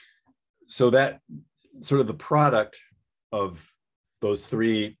 So that sort of the product of those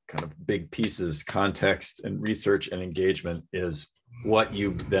three kind of big pieces, context and research and engagement, is what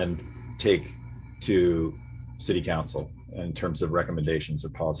you then take to city council in terms of recommendations or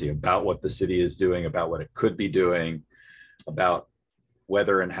policy about what the city is doing, about what it could be doing, about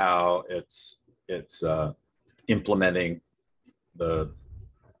whether and how it's implementing the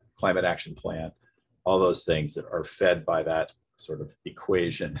climate action plan, all those things that are fed by that sort of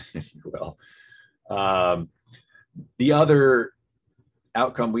equation, if you will. The other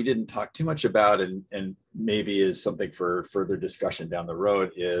outcome we didn't talk too much about, and maybe is something for further discussion down the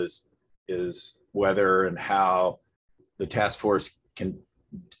road, is whether and how the task force can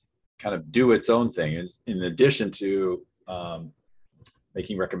kind of do its own thing in addition to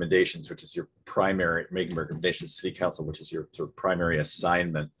making recommendations, which is your primary, making recommendations to City Council, which is your sort of primary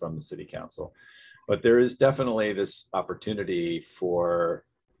assignment from the City Council. But there is definitely this opportunity for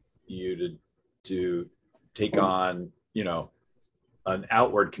you to take on, you know, an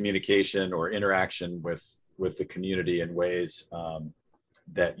outward communication or interaction with the community in ways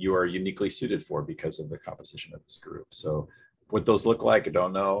that you are uniquely suited for because of the composition of this group. So what those look like, I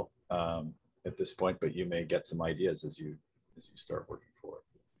don't know at this point, but you may get some ideas as you start working for it.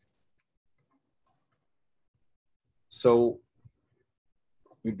 So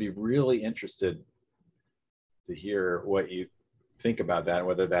we'd be really interested to hear what you think about that, and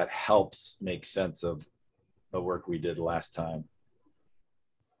whether that helps make sense of the work we did last time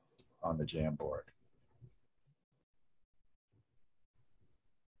on the Jam board.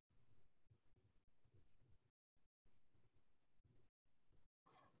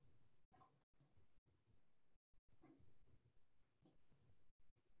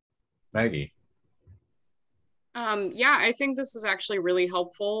 Maggie. Yeah, I think this is actually really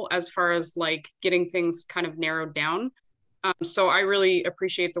helpful as far as like getting things kind of narrowed down. So I really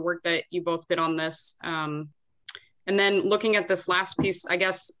appreciate the work that you both did on this. And then looking at this last piece, I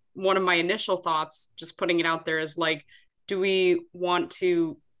guess one of my initial thoughts, just putting it out there, is like, do we want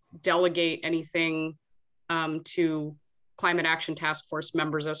to delegate anything to Climate Action Task Force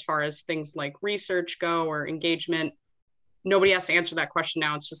members as far as things like research go or engagement? Nobody has to answer that question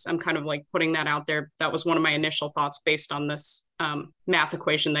now. It's just, I'm kind of like putting that out there. That was one of my initial thoughts based on this math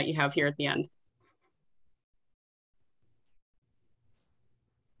equation that you have here at the end.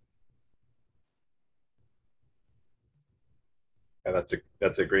 Yeah,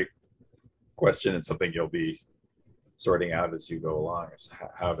 that's a great question, and something you'll be sorting out as you go along, is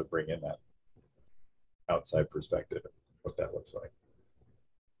how to bring in that outside perspective, what that looks like.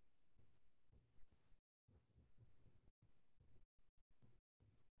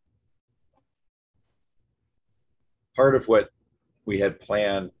 Part of what we had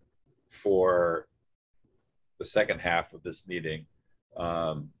planned for the second half of this meeting,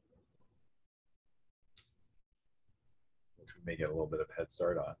 which we may get a little bit of a head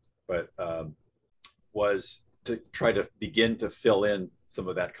start on, but was to try to begin to fill in some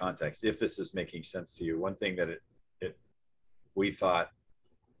of that context, if this is making sense to you. One thing that we thought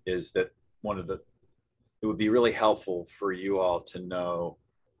is that it would be really helpful for you all to know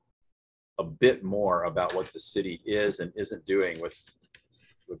a bit more about what the city is and isn't doing with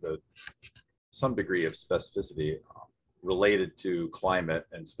some degree of specificity related to climate,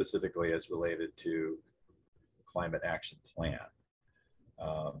 and specifically as related to climate action plan.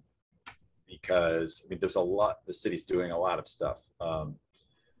 Because I mean, there's a lot, the city's doing a lot of stuff.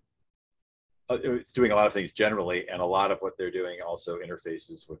 It's doing a lot of things generally, and a lot of what they're doing also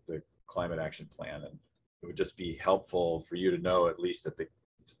interfaces with the climate action plan. And it would just be helpful for you to know, at least at the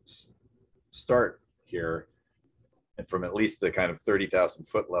start here, and from at least the kind of 30,000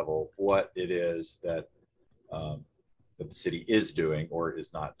 foot level, what it is that that the city is doing or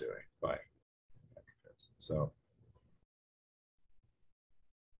is not doing by comparison. So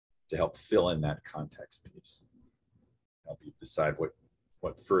to help fill in that context piece, help you decide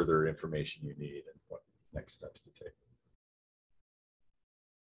what further information you need and what next steps to take.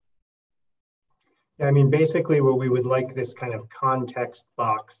 Yeah, I mean, basically what we would like this kind of context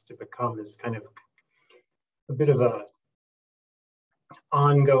box to become is kind of a bit of a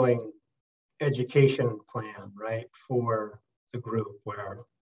ongoing education plan, right, for the group, where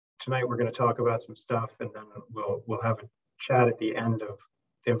tonight we're going to talk about some stuff, and then we'll have a chat at the end of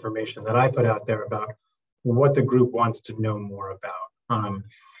the information that I put out there about what the group wants to know more about.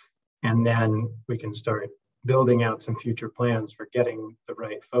 And then we can start building out some future plans for getting the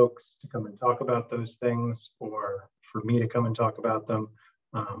right folks to come and talk about those things, or for me to come and talk about them,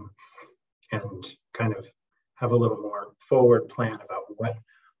 and kind of have a little more forward plan about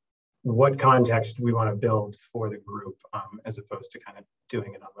what context we want to build for the group, as opposed to kind of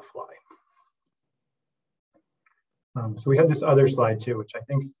doing it on the fly. So we had this other slide too, which I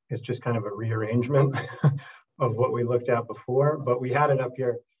think is just kind of a rearrangement of what we looked at before, but we had it up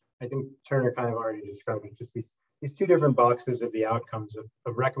here. I think Turner kind of already described it, just these two different boxes of the outcomes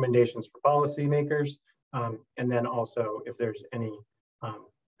of recommendations for policymakers, and then also if there's any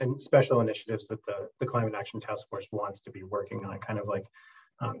and special initiatives that the Climate Action Task Force wants to be working on, kind of like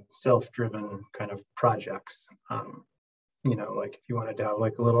self-driven kind of projects. you know, like if you wanted to have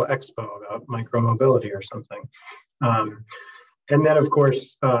like a little expo about micromobility or something. And then of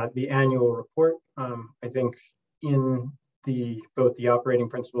course, the annual report, I think in both the operating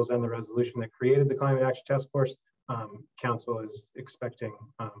principles and the resolution that created the Climate Action Task Force, Council is expecting,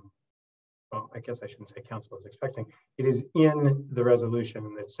 well, I guess I shouldn't say Council is expecting, it is in the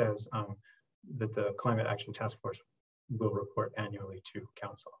resolution that says that the Climate Action Task Force will report annually to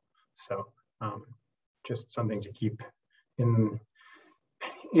Council. So just something to keep in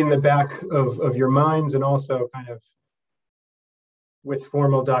the back of your minds, and also kind of with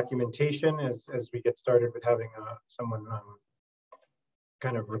formal documentation as we get started with having someone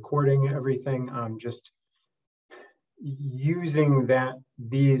kind of recording everything, just using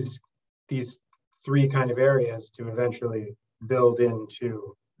these three kind of areas to eventually build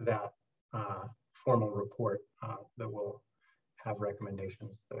into that formal report that will have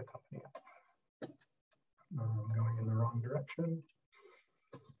recommendations that accompany it. I'm going in the wrong direction.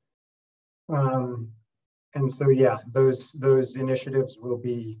 And so, yeah, those initiatives will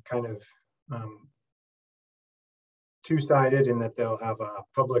be kind of two-sided in that they'll have a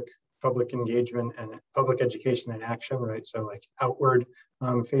public engagement and public education and action, right? So like outward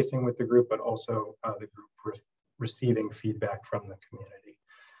facing with the group, but also the group receiving feedback from the community.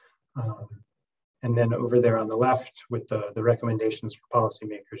 And then over there on the left with the recommendations for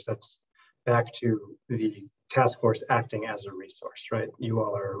policymakers, that's back to the task force acting as a resource, right? You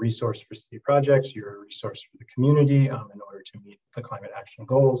all are a resource for city projects, you're a resource for the community in order to meet the climate action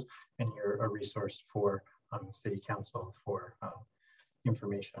goals, and you're a resource for city council for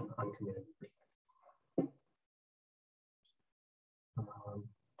information on community perspective.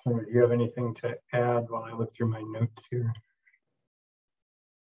 Do you have anything to add while I look through my notes here?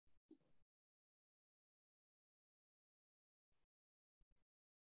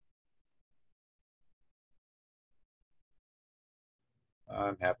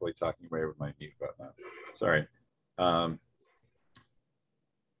 I'm happily talking away with my mute button on. Sorry.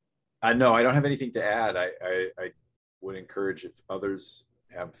 I know I don't have anything to add. I would encourage, if others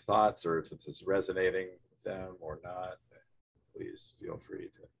have thoughts or if this is resonating with them or not, please feel free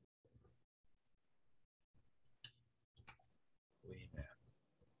to lean in.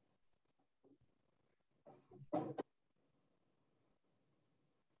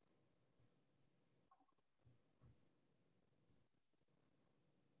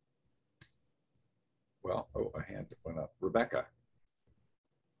 Well, oh, a hand went up. Rebecca.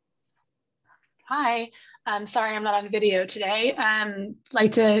 Hi, I'm sorry I'm not on video today.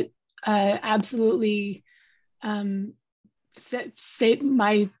 Like to absolutely state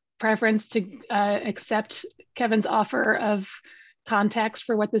my preference to accept Kevin's offer of context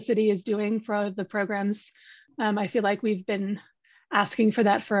for what the city is doing for the programs. I feel like we've been asking for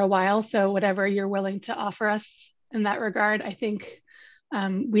that for a while, so whatever you're willing to offer us in that regard, I think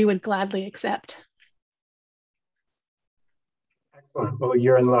we would gladly accept. Excellent. Well,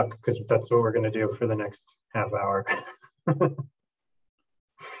 you're in luck because that's what we're going to do for the next half hour. And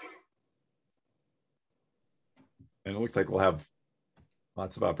it looks like we'll have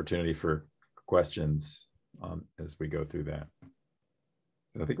lots of opportunity for questions as we go through that.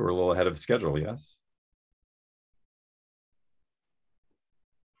 I think we're a little ahead of schedule, yes?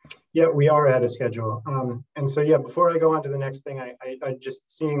 Yeah, we are ahead of schedule. And so, yeah, before I go on to the next thing, I just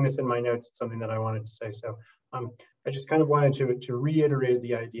seeing this in my notes, it's something that I wanted to say. So I just kind of wanted to reiterate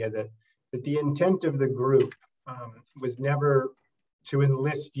the idea that the intent of the group was never to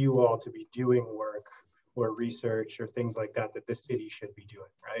enlist you all to be doing work or research or things like that the city should be doing,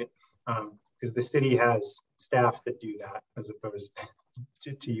 right? Because the city has staff that do that as opposed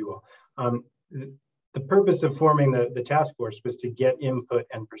to you all. The purpose of forming the task force was to get input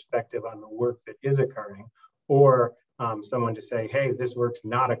and perspective on the work that is occurring, or someone to say, hey, this work's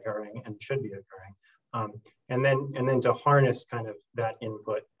not occurring and should be occurring. And then to harness kind of that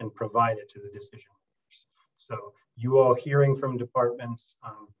input and provide it to the decision makers. So you all hearing from departments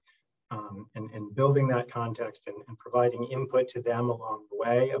and building that context and providing input to them along the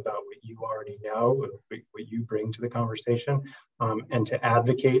way about what you already know, what you bring to the conversation, and to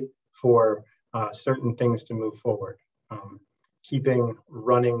advocate for certain things to move forward. Keeping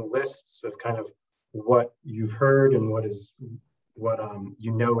running lists of kind of what you've heard and what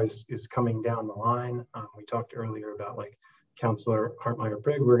you know is coming down the line. We talked earlier about like Councillor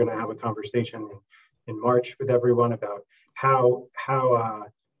Hartmeyer-Brigg. We're going to have a conversation in March with everyone about how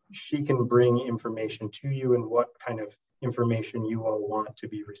she can bring information to you and what kind of information you all want to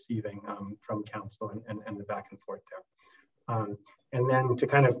be receiving from council and the back and forth there. And then to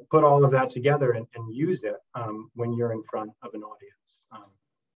kind of put all of that together and use it when you're in front of an audience,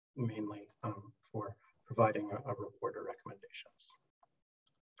 mainly for providing a report or recommendations.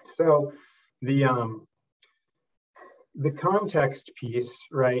 So the context piece,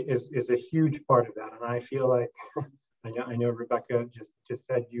 right, is a huge part of that. And I feel like, I know Rebecca just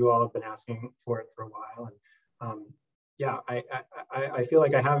said you all have been asking for it for a while. And yeah, I feel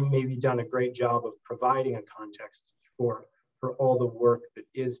like I haven't maybe done a great job of providing a context for all the work that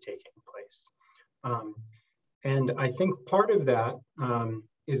is taking place. And I think part of that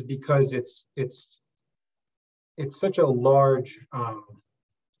is because it's such a large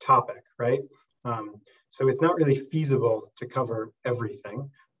topic, right? So it's not really feasible to cover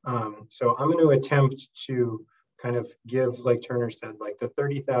everything. So I'm going to attempt to kind of give, like Turner said, like the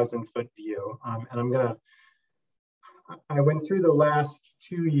 30,000 foot view. And I went through the last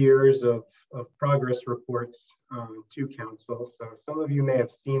 2 years of progress reports to council. So some of you may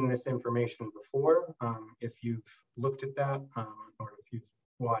have seen this information before, if you've looked at that or if you've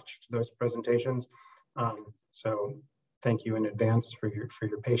watched those presentations. So thank you in advance for your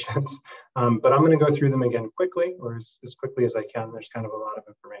patience. But I'm going to go through them again quickly, or as quickly as I can. There's kind of a lot of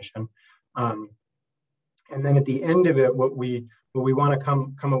information. And then at the end of it, what we want to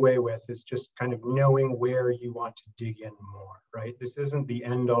come away with is just kind of knowing where you want to dig in more, right? This isn't the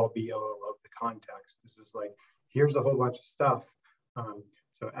end all be all of the context. This is like, here's a whole bunch of stuff.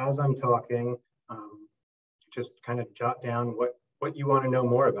 So as I'm talking, just kind of jot down what you want to know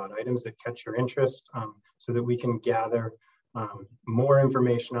more about, items that catch your interest, so that we can gather more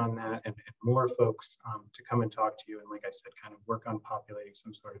information on that and more folks to come and talk to you. And like I said, kind of work on populating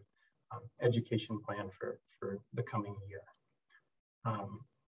some sort of education plan for the coming year.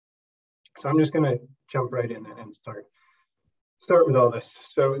 So I'm just going to jump right in and start with all this.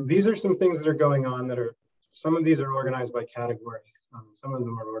 So these are some things that are going on that are, some of these are organized by category. Some of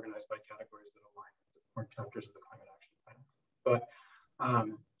them are organized by categories that align with or chapters of the climate action plan. But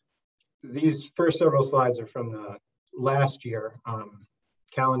these first several slides are from the last year,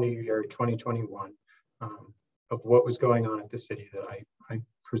 calendar year 2021, of what was going on at the city that I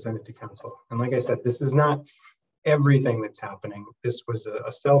presented to council. And like I said, this is not everything that's happening. This was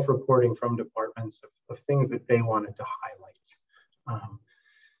a self-reporting from departments of things that they wanted to highlight.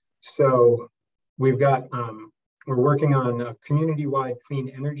 So we've got, we're working on a community-wide clean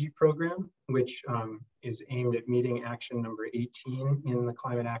energy program, which is aimed at meeting action number 18 in the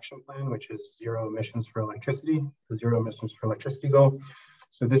climate action plan, which is zero emissions for electricity, the zero emissions for electricity goal.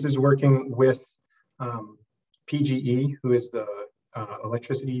 So this is working with PGE, who is the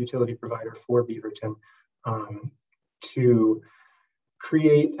electricity utility provider for Beaverton, to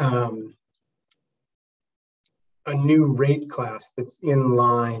create a new rate class that's in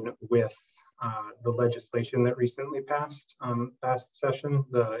line with the legislation that recently passed last session,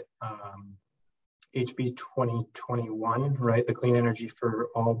 the HB 2021, right? The Clean Energy for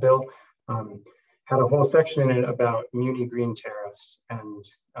All bill had a whole section in it about muni green tariffs and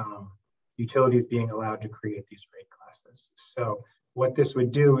utilities being allowed to create these rate classes. So what this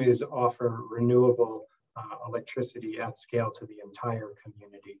would do is offer renewable electricity at scale to the entire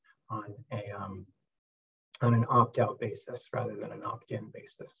community on an opt-out basis rather than an opt-in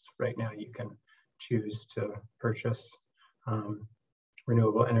basis. Right now, you can choose to purchase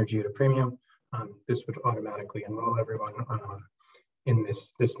renewable energy at a premium. This would automatically enroll everyone in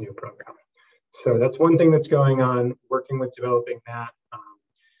this new program. So that's one thing that's going on, working with developing that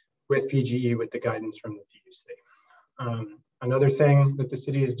with PGE with the guidance from the PUC. Another thing that the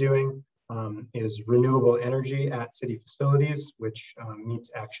city is doing is renewable energy at city facilities, which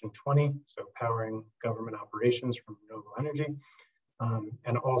meets Action 20, so powering government operations from renewable energy,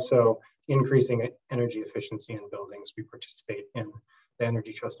 and also increasing energy efficiency in buildings. We participate in the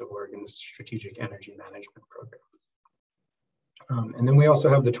Energy Trust of Oregon's Strategic Energy Management Program. And then we also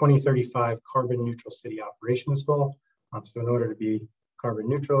have the 2035 carbon neutral city operations goal. So in order to be carbon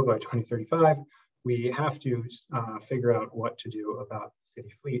neutral by 2035, we have to figure out what to do about the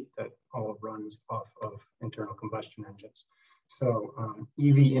city fleet that all runs off of internal combustion engines. So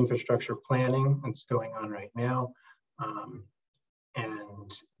EV infrastructure planning, that's going on right now.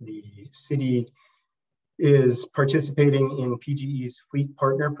 And the city is participating in PGE's Fleet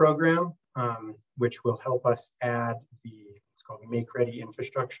Partner Program, which will help us add it's called Make Ready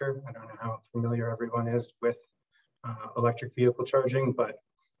infrastructure. I don't know how familiar everyone is with electric vehicle charging, but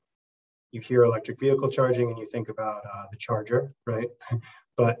you hear electric vehicle charging and you think about the charger, right?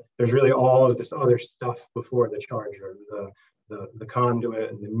 But there's really all of this other stuff before the charger, the conduit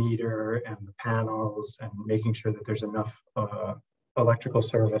and the meter and the panels and making sure that there's enough electrical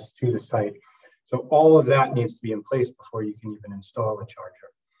service to the site. So all of that needs to be in place before you can even install a charger.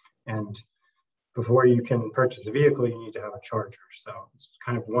 And before you can purchase a vehicle, you need to have a charger. So it's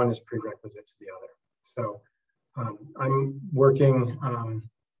kind of one is prerequisite to the other. So I'm working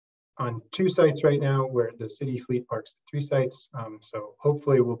on 2 sites right now where the city fleet parks 3 sites. So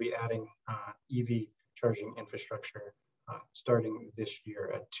hopefully we'll be adding EV charging infrastructure starting this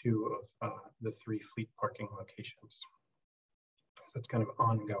year at 2 of the 3 fleet parking locations. So it's kind of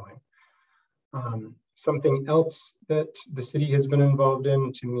ongoing. Something else that the city has been involved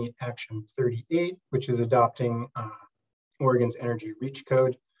in to meet Action 38, which is adopting Oregon's Energy Reach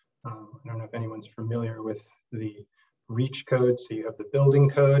Code. I don't know if anyone's familiar with the Reach Code. So you have the building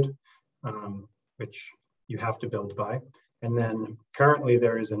code, which you have to build by. And then currently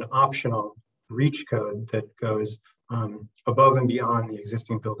there is an optional Reach Code that goes above and beyond the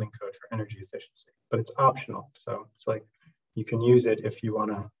existing building code for energy efficiency, but it's optional. So it's like you can use it if you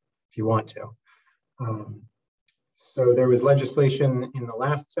want to. So there was legislation in the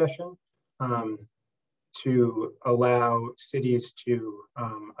last session to allow cities to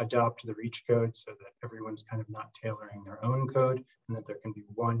adopt the Reach Code so that everyone's kind of not tailoring their own code, and that there can be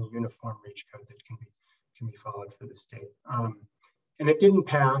one uniform Reach Code that can be followed for the state. And it didn't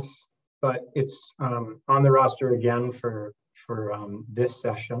pass, but it's on the roster again for this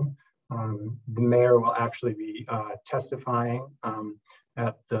session. The mayor will actually be testifying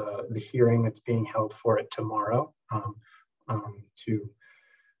at the hearing that's being held for it tomorrow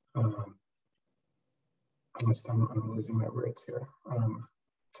I'm losing my words here,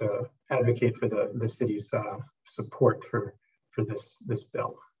 to advocate for the city's support for this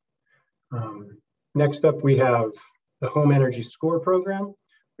bill. Next up, we have the Home Energy Score Program,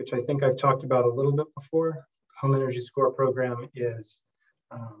 which I think I've talked about a little bit before. Home Energy Score Program is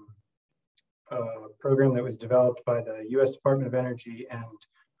a program that was developed by the U.S. Department of Energy and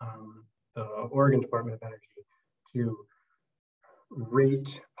the Oregon Department of Energy to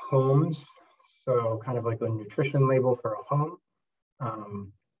rate homes. So kind of like a nutrition label for a home,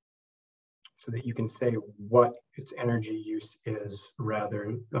 so that you can say what its energy use is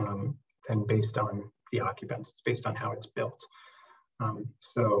rather than based on the occupants. It's based on how it's built.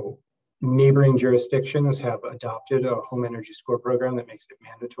 So neighboring jurisdictions have adopted a home energy score program that makes it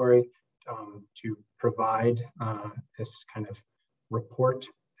mandatory to provide this kind of report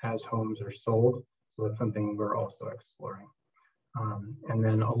as homes are sold. So that's something we're also exploring. And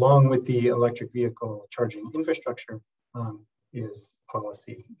then along with the electric vehicle charging infrastructure is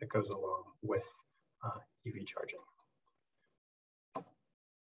policy that goes along with EV charging.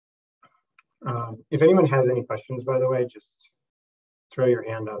 If anyone has any questions, by the way, just throw your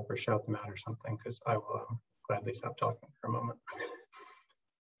hand up or shout them out or something, because I will gladly stop talking for a moment.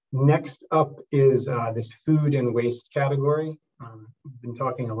 Next up is this food and waste category. We've been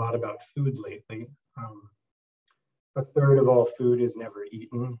talking a lot about food lately. A third of all food is never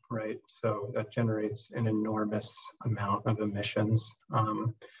eaten, right? So that generates an enormous amount of emissions.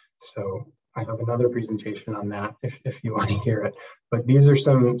 So I have another presentation on that if you want to hear it. But these are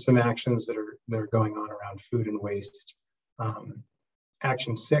some actions that are going on around food and waste.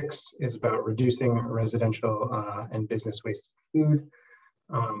 Action 6 is about reducing residential and business waste food.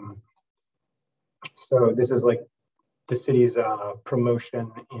 So this is like the city's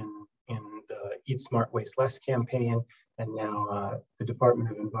promotion in the Eat Smart, Waste Less campaign. And now the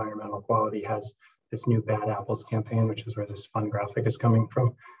Department of Environmental Quality has this new Bad Apples campaign, which is where this fun graphic is coming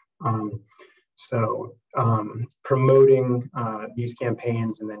from. So promoting these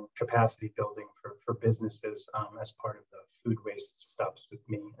campaigns and then capacity building for businesses as part of the Food Waste Stops With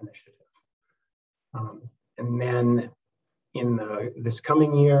Me initiative. And then in this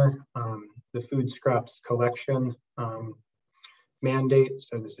coming year, the food scraps collection mandate.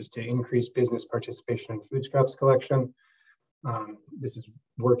 So this is to increase business participation in food scraps collection. This is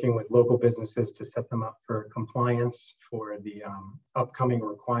working with local businesses to set them up for compliance for the upcoming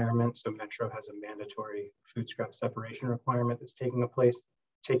requirements. So Metro has a mandatory food scrap separation requirement that's taking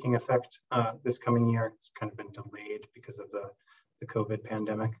effect this coming year. It's kind of been delayed because of the COVID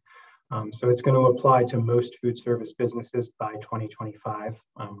pandemic. So it's going to apply to most food service businesses by 2025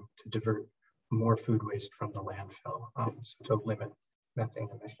 to divert more food waste from the landfill, so to limit methane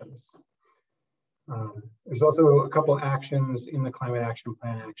emissions. There's also a couple actions in the Climate Action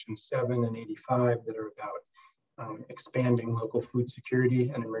Plan, Action 7 and 85, that are about expanding local food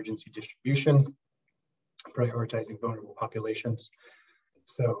security and emergency distribution, prioritizing vulnerable populations.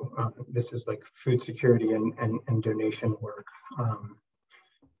 So this is like food security and donation work.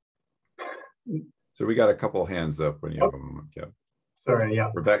 So we got a couple hands up when you have them. Yeah. Sorry, yeah.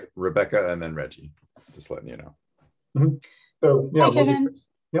 Rebecca and then Reggie, just letting you know. Mm-hmm. So yeah, hi, Kevin.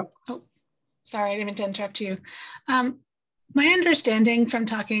 Yep. Oh, sorry, I didn't mean to interrupt you. My understanding from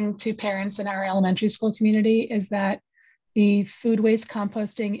talking to parents in our elementary school community is that the food waste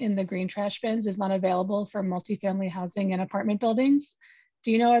composting in the green trash bins is not available for multifamily housing and apartment buildings.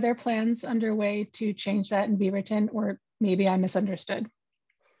 Do you know, are there plans underway to change that in Beaverton, or maybe I misunderstood?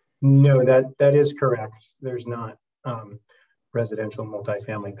 No, that is correct. There's not residential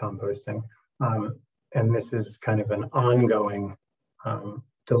multifamily composting. And this is kind of an ongoing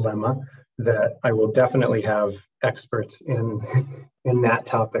dilemma that I will definitely have experts in that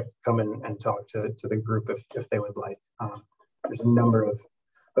topic come in and talk to the group if they would like. There's a number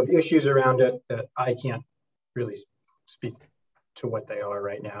of issues around it that I can't really speak to what they are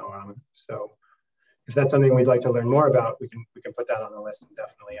right now. So if that's something we'd like to learn more about, we can put that on the list and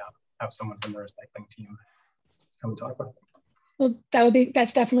definitely have someone from the recycling team come talk about it. Well,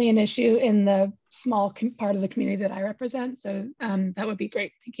 that's definitely an issue in the small part of the community that I represent. So that would be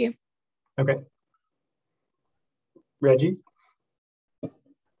great. Thank you. Okay. Reggie?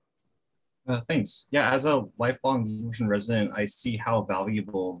 Thanks. Yeah, as a lifelong Beaverton resident, I see how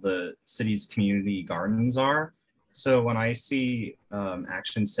valuable the city's community gardens are. So when I see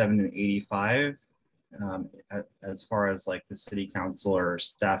Action 7 and 85, as far as like the city council or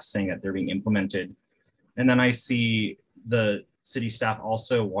staff saying that they're being implemented, and then I see the city staff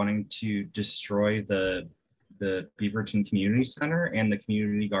also wanting to destroy the Beaverton Community Center and the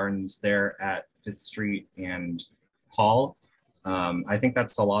community gardens there at 5th Street and Hall. I think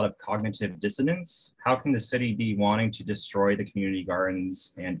that's a lot of cognitive dissonance. How can the city be wanting to destroy the community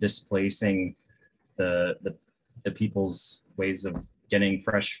gardens and displacing the people's ways of getting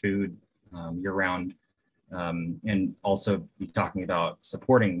fresh food year round, and also be talking about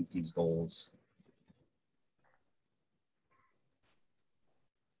supporting these goals?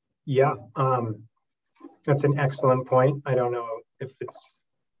 Yeah, that's an excellent point. I don't know if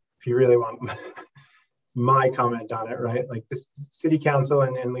you really want my comment on it, right? Like this city council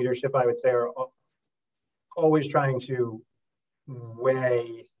and leadership, I would say, are always trying to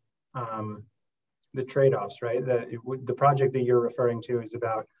weigh the trade-offs, right? The project that you're referring to is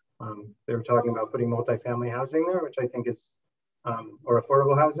about, they were talking about putting multifamily housing there, which I think is, or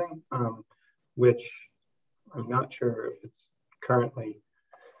affordable housing, which I'm not sure if it's currently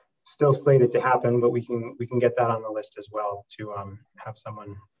still slated to happen, but we can get that on the list as well to have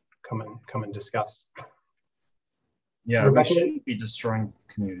someone come and discuss. Yeah, Rebecca, we shouldn't be destroying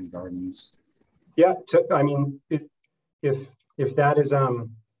community gardens. Yeah, I mean, if that is,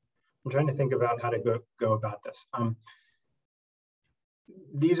 I'm trying to think about how to go about this.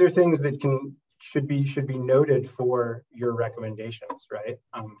 These are things that should be noted for your recommendations, right?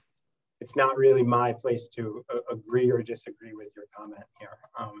 It's not really my place to agree or disagree with your comment here.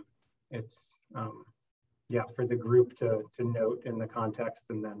 It's yeah, for the group to note in the context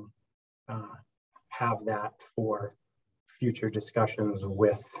and then have that for future discussions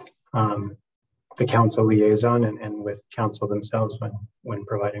with the council liaison and with council themselves when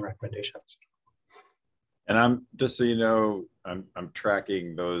providing recommendations. And I'm just so you know, I'm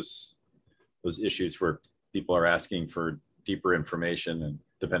tracking those issues where people are asking for deeper information, and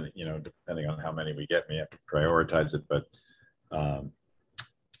depending on how many we get, we have to prioritize it. But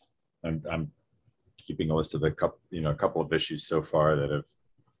I'm keeping a list of a couple of issues so far that have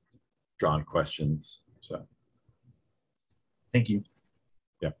drawn questions. So thank you.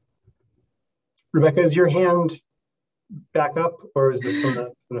 Yeah. Rebecca, is your hand back up, or is this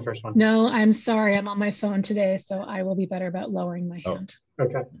from the first one? No, I'm sorry. I'm on my phone today, so I will be better about lowering my hand.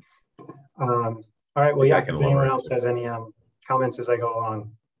 Okay. All right. Well, yeah, if anyone else has any comments as I go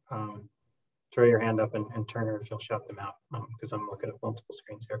along, throw your hand up, and Turner, if you'll shout them out, because I'm looking at multiple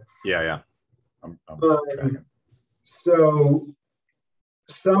screens here. Yeah. I'm tracking. So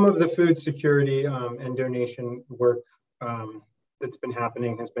some of the food security and donation work that's been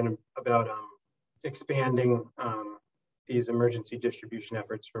happening has been about expanding these emergency distribution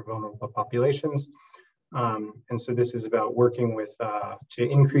efforts for vulnerable populations. And so this is about working with to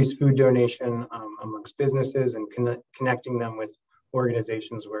increase food donation amongst businesses and connecting them with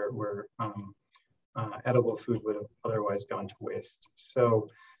organizations where edible food would have otherwise gone to waste. So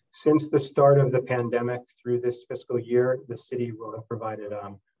since the start of the pandemic through this fiscal year, the city will have provided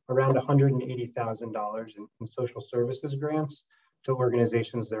around $180,000 in social services grants to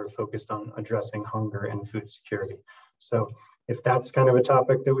organizations that are focused on addressing hunger and food security. So if that's kind of a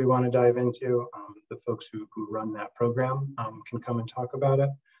topic that we want to dive into, the folks who run that program can come and talk about it.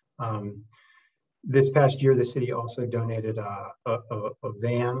 This past year, the city also donated a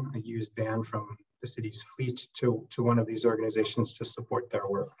used van from the city's fleet to one of these organizations to support their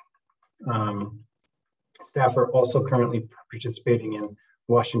work. Staff are also currently participating in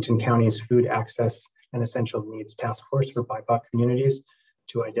Washington County's Food Access and Essential Needs Task Force for BIPOC communities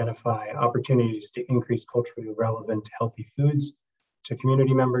to identify opportunities to increase culturally relevant, healthy foods to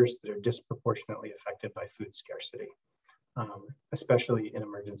community members that are disproportionately affected by food scarcity, especially in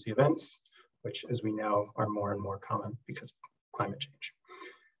emergency events, which, as we know, are more and more common because of climate change.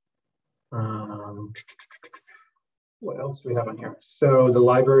 What else do we have on here? So the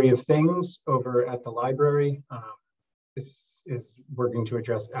Library of Things over at the library, this is working to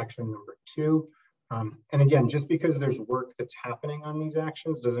address action number 2. And again, just because there's work that's happening on these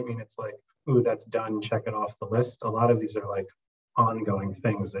actions doesn't mean it's like, ooh, that's done, check it off the list. A lot of these are like ongoing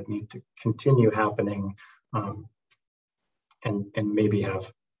things that need to continue happening, and maybe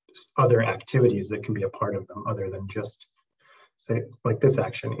have other activities that can be a part of them other than just, say, like this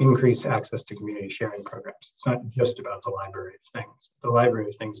action, increase access to community sharing programs. It's not just about the Library of Things. The Library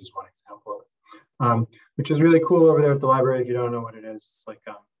of Things is one example of it, which is really cool over there at the library. If you don't know what it is, it's like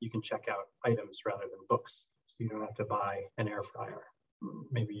you can check out items rather than books. So you don't have to buy an air fryer.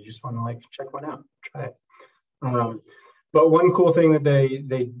 Maybe you just want to like check one out, try it. But one cool thing that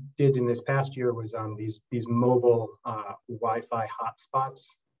they did in this past year was these mobile Wi-Fi hotspots.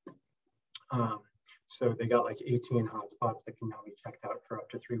 So they got like 18 hotspots that can now be checked out for up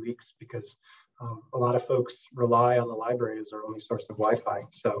to 3 weeks, because a lot of folks rely on the library as their only source of Wi-Fi.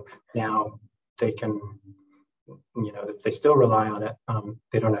 So now they can, you know, if they still rely on it,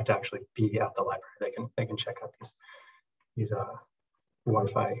 they don't have to actually be at the library. They can check out these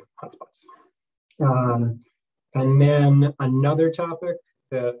Wi-Fi hotspots. And then another topic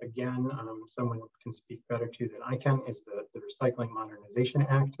that, again, someone can speak better to than I can is the Recycling Modernization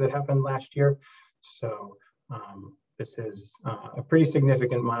Act that happened last year. So this is a pretty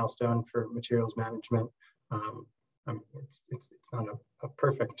significant milestone for materials management. It's not a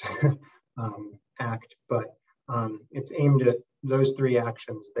perfect act, but it's aimed at those 3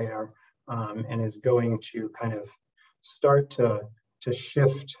 actions there, and is going to kind of start to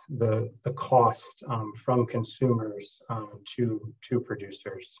shift the cost from consumers to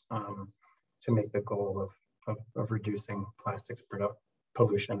producers, to make the goal of reducing plastics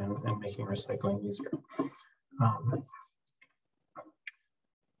pollution and making recycling easier.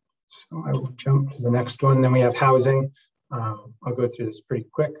 So I will jump to the next one. Then we have housing. I'll go through this pretty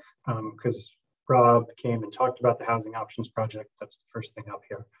quick because Rob came and talked about the Housing Options Project. That's the first thing up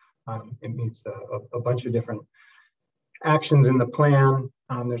here. It meets a bunch of different actions in the plan.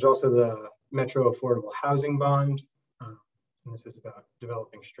 There's also the Metro Affordable Housing Bond. And this is about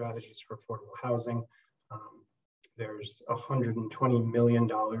developing strategies for affordable housing. There's $120 million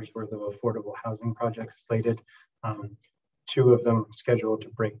worth of affordable housing projects slated. 2 of them scheduled to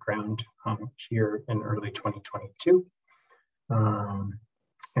break ground here in early 2022.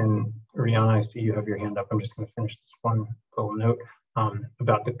 And Rheanna, I see you have your hand up. I'm just going to finish this one little note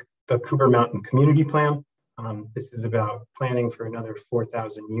about the Cooper Mountain Community Plan. This is about planning for another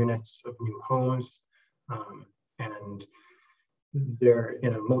 4,000 units of new homes. And they're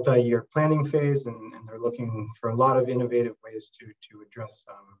in a multi-year planning phase, and they're looking for a lot of innovative ways to address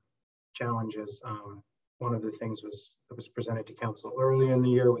challenges. One of the things that was presented to council early in the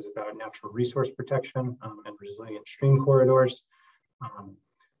year was about natural resource protection and resilient stream corridors.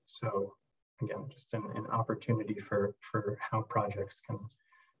 So again, just an opportunity for how projects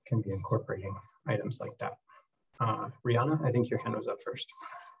can be incorporating items like that. Rheanna, I think your hand was up first.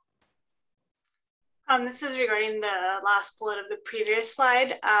 This is regarding the last bullet of the previous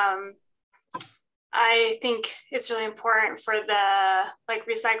slide. I think it's really important for the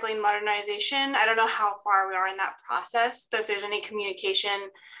recycling modernization. I don't know how far we are in that process, but if there's any communication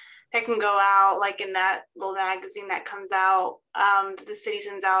that can go out, like in that little magazine that comes out, that the city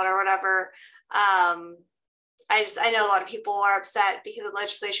sends out or whatever. I know a lot of people are upset because of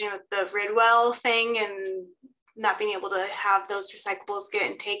legislation with the Ridwell thing and not being able to have those recyclables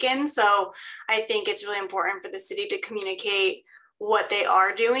get taken. So I think it's really important for the city to communicate what they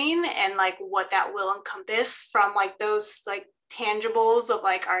are doing and what that will encompass from those tangibles of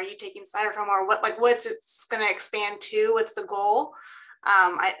are you taking styrofoam or what's it's going to expand to, what's the goal,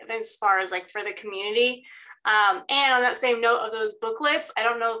 as far as for the community. And on that same note of those booklets, I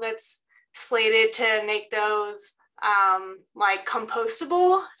don't know if it's slated to make those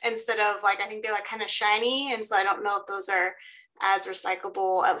compostable instead of I think they're kind of shiny, and so I don't know if those are as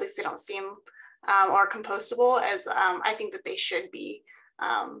recyclable, at least they don't seem, or compostable as I think that they should be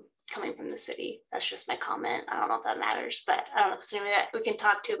coming from the city. That's just my comment. I don't know if that matters, but I don't know, so maybe that we can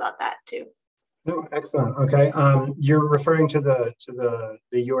talk to about that too. No, excellent. Okay, you're referring to the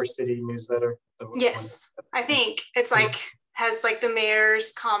Your City newsletter. Yes, I think it's has the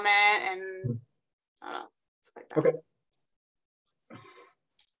mayor's comment and I don't know. Okay.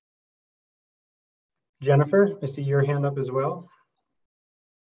 Jennifer, I see your hand up as well.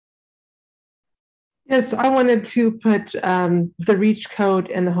 Yes, I wanted to put the REACH code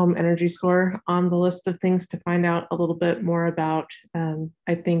and the home energy score on the list of things to find out a little bit more about.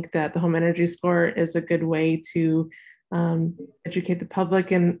 I think that the home energy score is a good way to educate the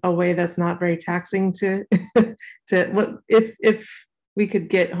public in a way that's not very taxing to what if we could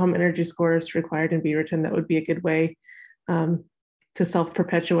get home energy scores required in Beaverton, that would be a good way to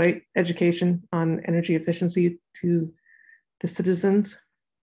self-perpetuate education on energy efficiency to the citizens.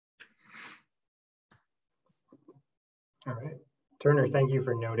 All right. Turner, thank you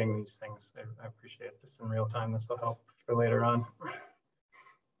for noting these things. I appreciate this in real time. This will help for later on.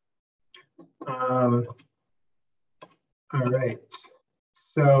 All right.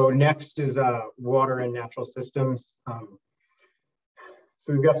 So next is water and natural systems. So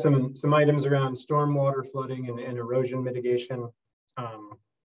we've got some items around stormwater flooding and erosion mitigation.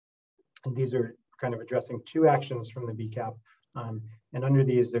 And these are kind of addressing two actions from the BCAP. And under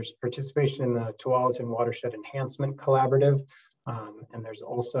these, there's participation in the Tualatin Watershed Enhancement Collaborative. And there's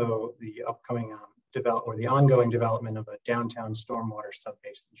also the upcoming the ongoing development of a downtown stormwater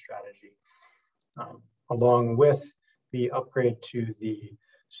subbasin strategy, along with the upgrade to the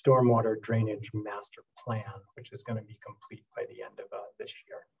stormwater drainage master plan, which is going to be complete by the end of this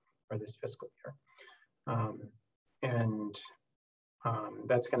year or this fiscal year.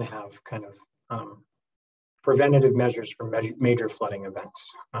 That's going to have kind of preventative measures for major flooding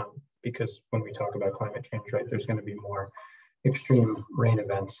events, because when we talk about climate change, right, there's going to be more extreme rain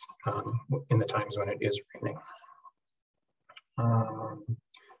events in the times when it is raining.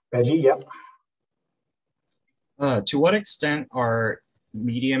 Reggie, yep. To what extent are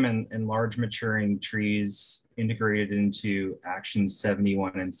medium and large maturing trees integrated into actions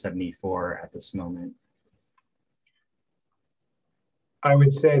 71 and 74 at this moment? I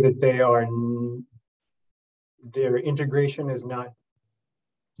would say that their integration is not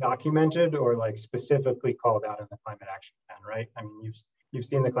documented or like specifically called out in the climate action plan, right? I mean, you've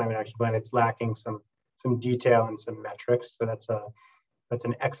seen the climate action plan. It's lacking some detail and some metrics. So that's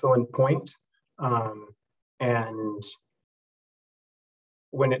an excellent point. And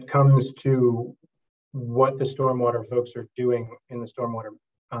when it comes to what the stormwater folks are doing in the stormwater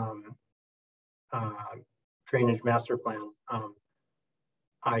drainage master plan,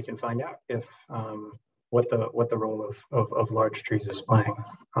 I can find out if what the role of large trees is playing,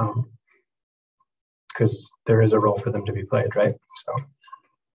 because there is a role for them to be played, right? So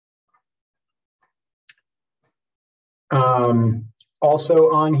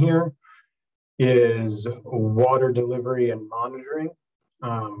also on here is water delivery and monitoring.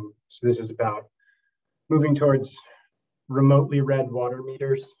 So this is about moving towards remotely read water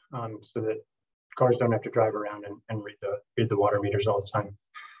meters, so that cars don't have to drive around and read the water meters all the time.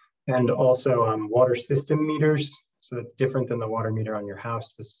 And also water system meters. So that's different than the water meter on your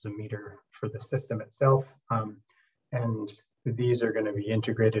house. This is a meter for the system itself. And these are going to be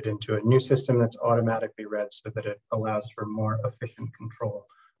integrated into a new system that's automatically read so that it allows for more efficient control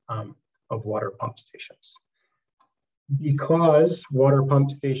of water pump stations. Because water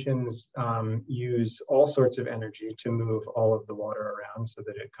pump stations use all sorts of energy to move all of the water around so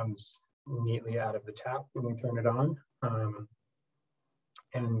that it comes neatly out of the tap when we turn it on.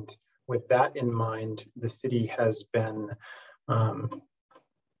 And with that in mind, the city has been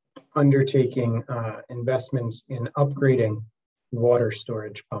undertaking investments in upgrading water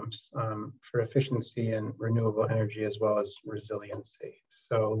storage pumps for efficiency and renewable energy, as well as resiliency.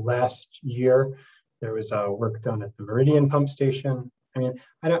 So last year, there was work done at the Meridian pump station. I mean,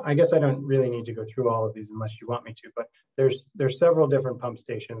 I guess I don't really need to go through all of these unless you want me to, but there's several different pump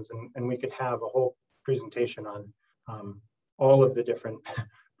stations, and we could have a whole presentation on all of the different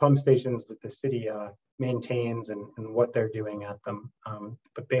pump stations that the city maintains and what they're doing at them.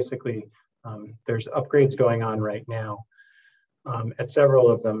 But basically, there's upgrades going on right now at several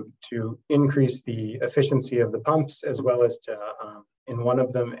of them to increase the efficiency of the pumps, as well as to, in one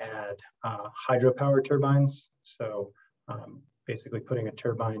of them, add hydropower turbines. So basically putting a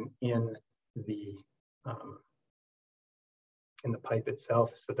turbine in the pipe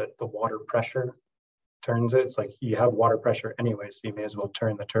itself so that the water pressure turns it. It's like you have water pressure anyway, so you may as well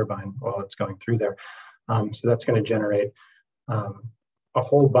turn the turbine while it's going through there. So that's going to generate a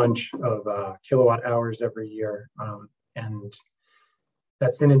whole bunch of kilowatt hours every year. And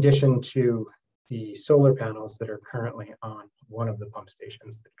that's in addition to the solar panels that are currently on one of the pump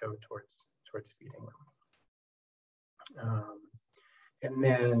stations that go towards feeding them. And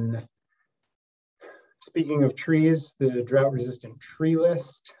then speaking of trees, the drought resistant tree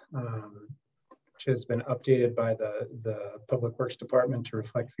list, which has been updated by the Public Works Department to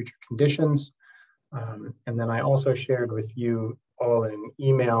reflect future conditions. And then I also shared with you all an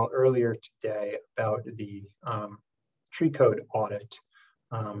email earlier today about the tree code audit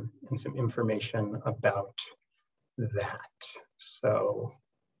and some information about that. So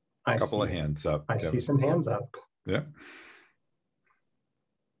A couple of hands up. I see some hands up. Yeah.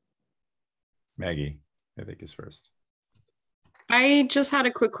 Maggie, I think is first. I just had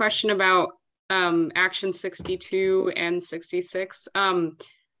a quick question about Action 62 and 66.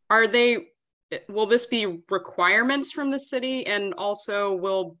 Will this be requirements from the city? And also,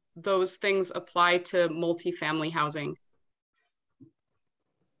 will those things apply to multifamily housing?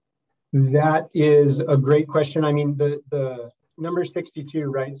 That is a great question. I mean, the number 62,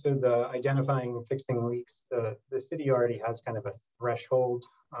 right? So the identifying and fixing leaks, the city already has kind of a threshold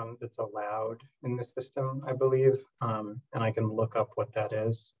that's allowed in the system, I believe. And I can look up what that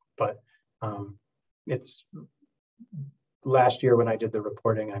is, but it's last year when I did the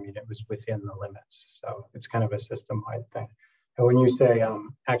reporting, I mean, it was within the limits. So it's kind of a system-wide thing. And when you say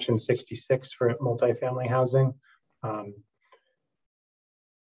Action 66 for multifamily housing,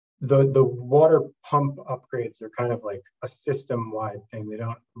 the water pump upgrades are kind of like a system-wide thing. They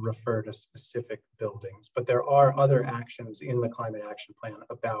don't refer to specific buildings, but there are other actions in the climate action plan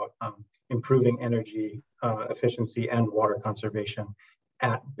about improving energy efficiency and water conservation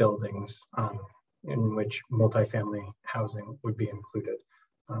at buildings in which multifamily housing would be included.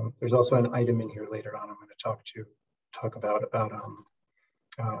 There's also an item in here later on I'm going to talk about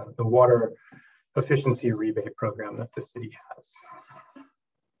the water efficiency rebate program that the city has.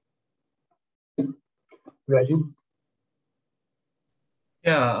 Reggie?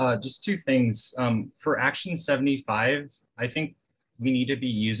 Yeah, just two things. For Action 75, I think we need to be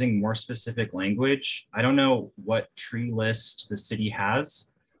using more specific language. I don't know what tree list the city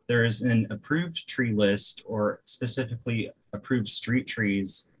has. There's an approved tree list or specifically approved street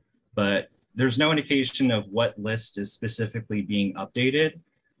trees, but there's no indication of what list is specifically being updated.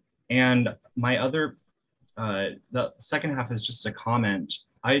 And my other, the second half is just a comment.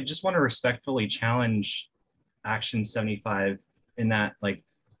 I just want to respectfully challenge Action 75 in that, like,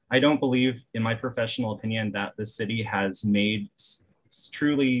 I don't believe, in my professional opinion, that the city has made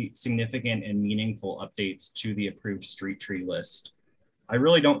truly significant and meaningful updates to the approved street tree list. I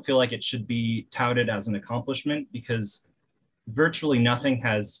really don't feel like it should be touted as an accomplishment because virtually nothing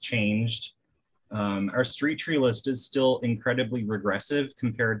has changed. Our street tree list is still incredibly regressive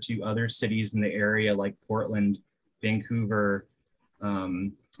compared to other cities in the area like Portland, Vancouver,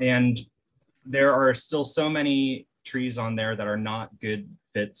 and there are still so many trees on there that are not good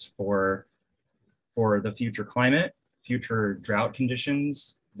fits for the future climate, future drought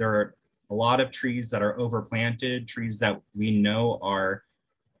conditions. There are a lot of trees that are overplanted, trees that we know are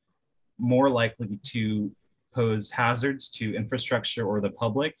more likely to pose hazards to infrastructure or the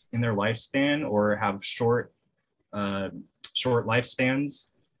public in their lifespan or have short lifespans.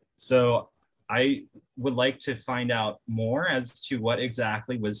 So I would like to find out more as to what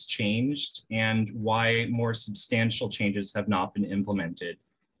exactly was changed and why more substantial changes have not been implemented.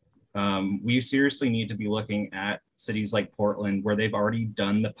 We seriously need to be looking at cities like Portland, where they've already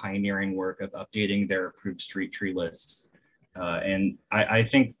done the pioneering work of updating their approved street tree lists. And I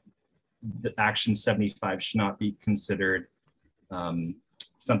think the Action 75 should not be considered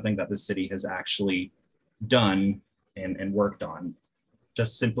something that the city has actually done and worked on,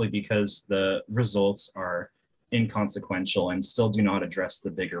 just simply because the results are inconsequential and still do not address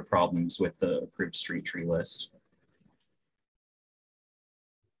the bigger problems with the approved street tree list.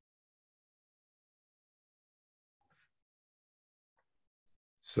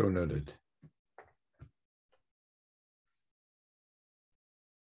 So noted.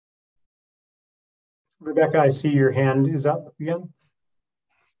 Rebecca, I see your hand is up again.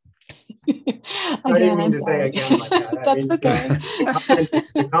 Again, I didn't mean I'm to say again like that. That's okay.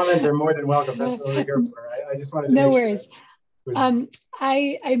 The comments are more than welcome. That's what we're here for. I just wanted to no make worries. Sure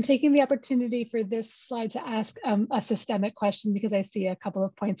I'm taking the opportunity for this slide to ask a systemic question because I see a couple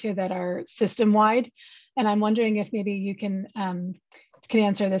of points here that are system-wide, and I'm wondering if maybe you can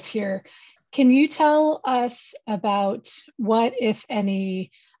answer this here. Can you tell us about what, if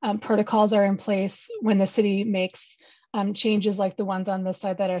any, protocols are in place when the city makes changes like the ones on this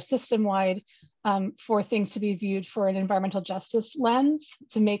side that are system-wide for things to be viewed for an environmental justice lens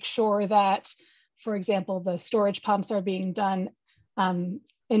to make sure that, for example, the storage pumps are being done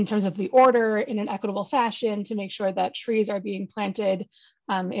in terms of the order in an equitable fashion, to make sure that trees are being planted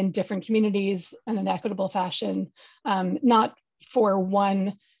in different communities in an equitable fashion, not for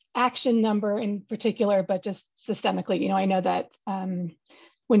one action number in particular, but just systemically. You know, I know that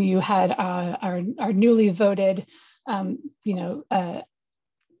when you had our newly voted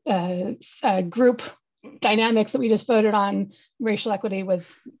group dynamics that we just voted on, racial equity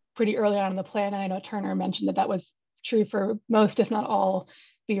was pretty early on in the plan. And I know Turner mentioned that that was true for most, if not all,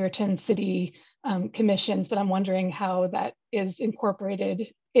 Beaverton city commissions, but I'm wondering how that is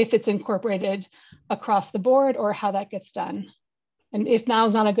incorporated, if it's incorporated across the board or how that gets done. And if now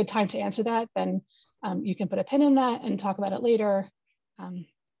is not a good time to answer that, then you can put a pin in that and talk about it later.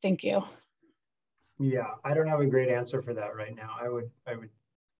 Thank you. Yeah, I don't have a great answer for that right now.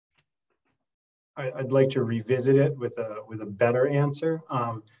 I'd like to revisit it with a better answer,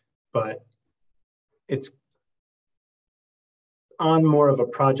 but it's on more of a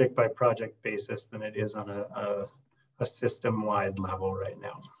project by project basis than it is on a system-wide level right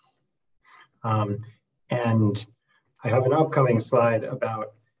now. And I have an upcoming slide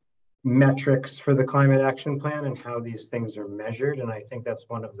about metrics for the climate action plan and how these things are measured, and I think that's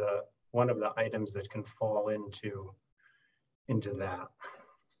one of the items that can fall into that.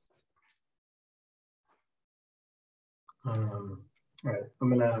 All right, I'm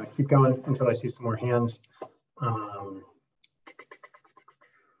gonna keep going until I see some more hands.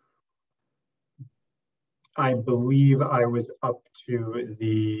 I believe I was up to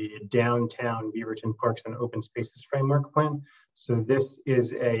the downtown Beaverton Parks and Open Spaces Framework Plan. So this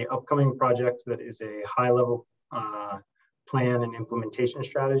is a upcoming project that is a high-level plan and implementation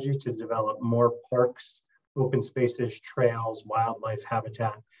strategy to develop more parks, open spaces, trails, wildlife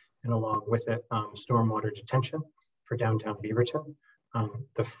habitat, and along with it, stormwater detention for downtown Beaverton.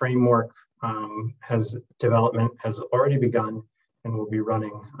 The framework development has already begun and will be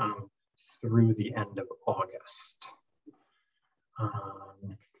running through the end of August.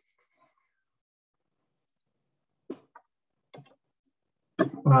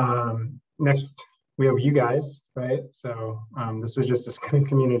 Next, we have you guys, right? So this was just a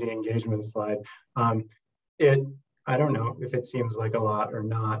community engagement slide. I don't know if it seems like a lot or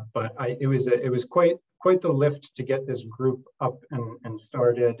not, but it was quite the lift to get this group up and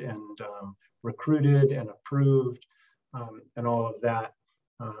started and recruited and approved and all of that.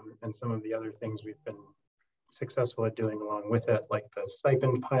 And some of the other things we've been successful at doing along with it, like the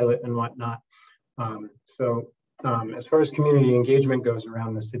stipend pilot and whatnot. As far as community engagement goes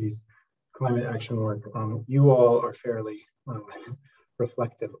around the city's climate action work, you all are fairly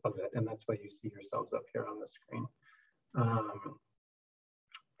reflective of it, and that's why you see yourselves up here on the screen.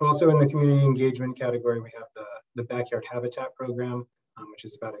 Also in the community engagement category, we have the Backyard Habitat Program, which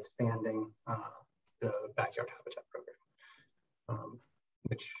is about expanding the Backyard Habitat Program.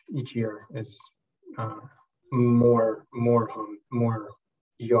 Which each year is more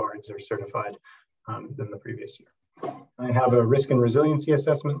yards are certified than the previous year. I have a risk and resiliency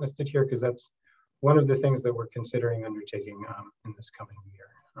assessment listed here because that's one of the things that we're considering undertaking in this coming year,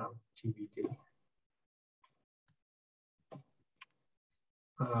 TBD.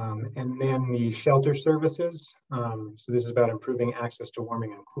 And then the shelter services. So this is about improving access to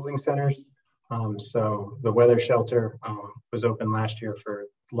warming and cooling centers. So the weather shelter was open last year for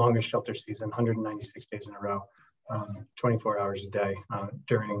longest shelter season, 196 days in a row, 24 hours a day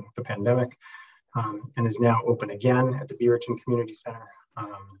during the pandemic, and is now open again at the Beaverton Community Center.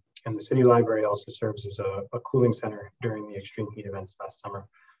 And the city library also serves as a cooling center during the extreme heat events last summer.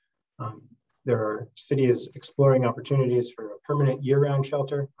 City is exploring opportunities for a permanent year-round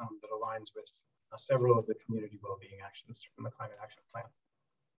shelter that aligns with several of the community well-being actions from the Climate Action Plan.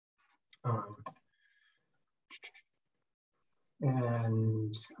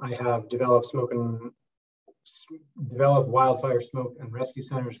 And I have developed wildfire smoke and rescue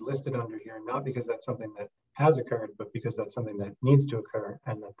centers listed under here, not because that's something that has occurred, but because that's something that needs to occur,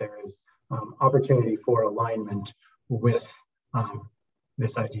 and that there is opportunity for alignment with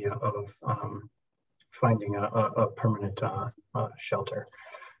this idea of finding a permanent shelter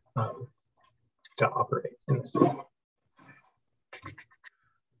to operate in the city.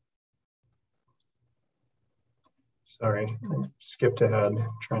 Sorry, I skipped ahead,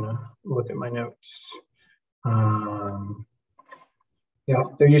 trying to look at my notes. Yeah,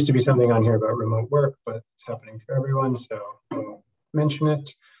 there used to be something on here about remote work, but it's happening for everyone, so I won't mention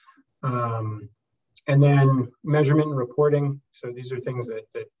it. And then measurement and reporting. So these are things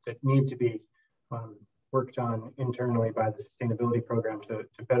that need to be worked on internally by the sustainability program to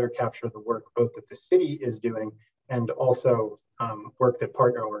better capture the work both that the city is doing and also work that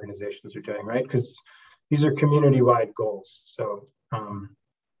partner organizations are doing, right? Because these are community-wide goals. So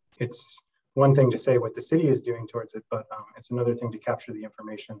it's one thing to say what the city is doing towards it, but it's another thing to capture the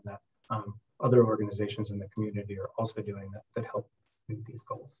information that other organizations in the community are also doing that help meet these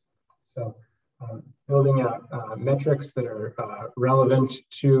goals. So building out metrics that are relevant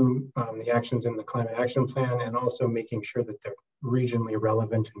to the actions in the climate action plan, and also making sure that they're regionally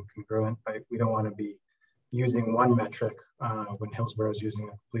relevant and congruent. Right? We don't want to be using one metric when Hillsborough is using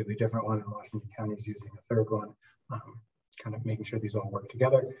a completely different one and Washington County is using a third one. Kind of making sure these all work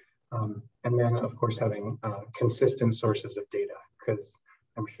together. And then, of course, having consistent sources of data, because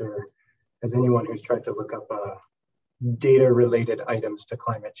I'm sure as anyone who's tried to look up data-related items to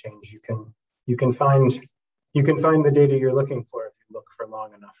climate change, you can find the data you're looking for if you look for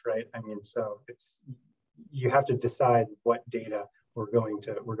long enough, right? I mean, so you have to decide what data we're going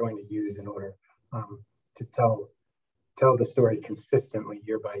to use in order to tell the story consistently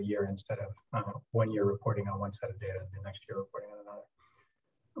year by year, instead of 1 year reporting on one set of data, the next year reporting on another.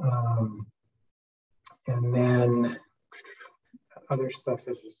 And then other stuff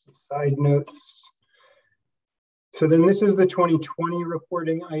is just some side notes. So then this is the 2020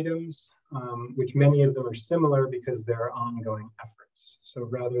 reporting items, which many of them are similar because they're ongoing efforts. So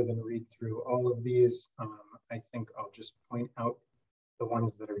rather than read through all of these, I think I'll just point out the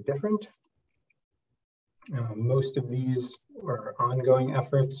ones that are different. Most of these are ongoing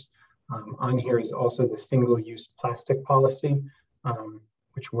efforts. On here is also the single-use plastic policy,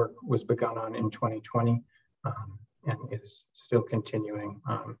 which work was begun on in 2020 and is still continuing,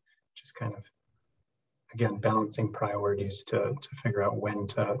 just kind of, again, balancing priorities to figure out when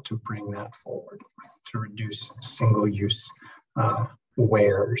to bring that forward to reduce single-use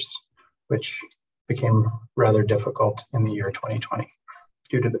wares, which became rather difficult in the year 2020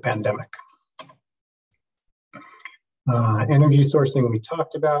 due to the pandemic. Energy sourcing we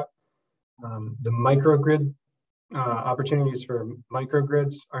talked about. The microgrid opportunities for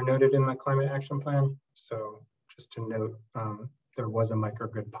microgrids are noted in the climate action plan. So just to note, there was a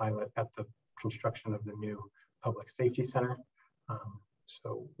microgrid pilot at the construction of the new public safety center.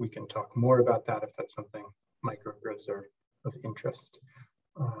 So we can talk more about that if that's something microgrids are of interest.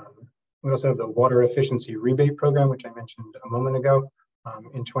 We also have the water efficiency rebate program, which I mentioned a moment ago.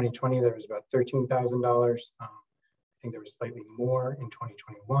 In 2020, there was about $13,000. I think there was slightly more in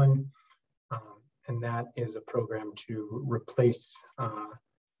 2021. And that is a program to replace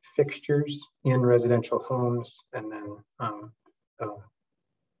fixtures in residential homes, and then the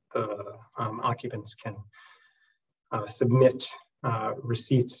occupants can submit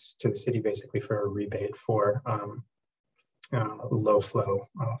receipts to the city basically for a rebate for low flow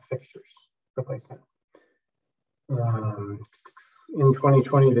fixtures replacement. In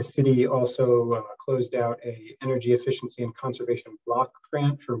 2020, the city also closed out a energy efficiency and conservation block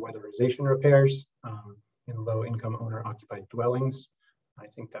grant for weatherization repairs in low-income owner-occupied dwellings. I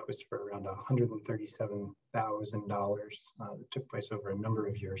think that was for around $137,000 that took place over a number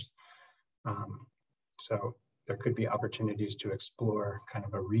of years. So there could be opportunities to explore kind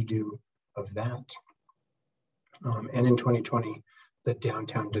of a redo of that. And in 2020, the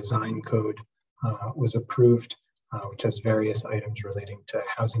Downtown Design Code was approved, which has various items relating to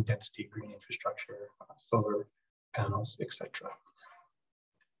housing density, green infrastructure, solar panels, etc.,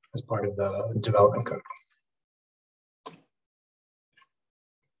 as part of the development code.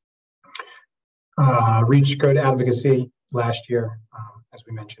 REACH code advocacy last year, as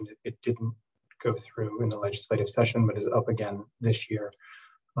we mentioned, it didn't go through in the legislative session, but is up again this year.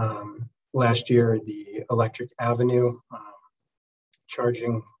 Last year, the Electric Avenue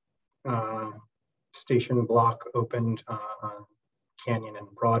charging station block opened on Canyon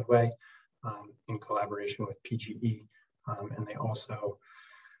and Broadway in collaboration with PGE. And they also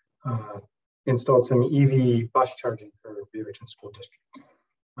installed some EV bus charging for Beaverton School District.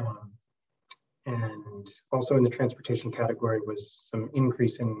 And also in the transportation category was some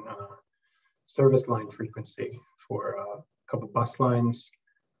increase in service line frequency for a couple bus lines.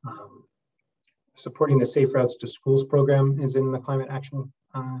 Supporting the Safe Routes to Schools program is in the climate action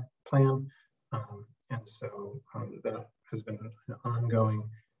plan. And so that has been an ongoing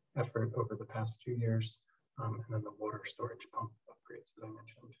effort over the past 2 years. And then the water storage pump upgrades that I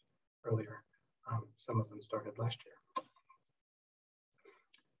mentioned earlier, some of them started last year.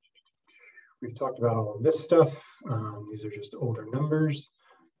 We've talked about all of this stuff. These are just older numbers.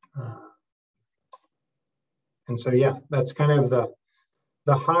 And so, yeah, that's kind of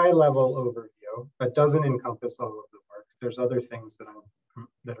the high level overview, but doesn't encompass all of the work. There's other things that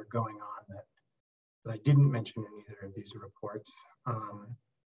are going on that I didn't mention in either of these reports,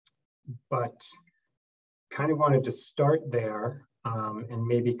 but kind of wanted to start there and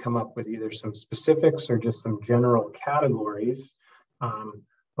maybe come up with either some specifics or just some general categories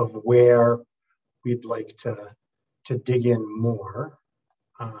of where we'd like to dig in more.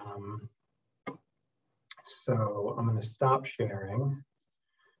 So I'm going to stop sharing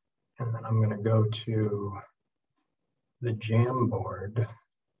And then I'm going to go to the Jamboard.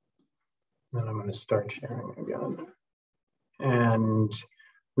 Then I'm going to start sharing again. And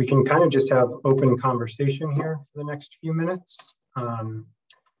we can kind of just have open conversation here for the next few minutes.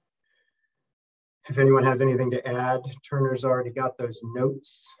 If anyone has anything to add, Turner's already got those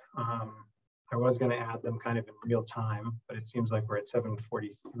notes. I was going to add them kind of in real time, but it seems like we're at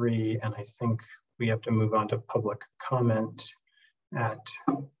 7:43, and I think we have to move on to public comment at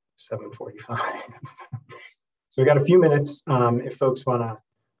 7:45. So we got a few minutes. If folks want to,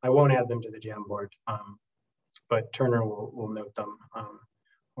 I won't add them to the Jamboard, but Turner will note them.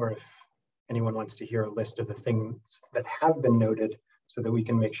 Or if anyone wants to hear a list of the things that have been noted so that we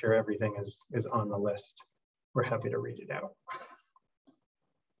can make sure everything is on the list, we're happy to read it out.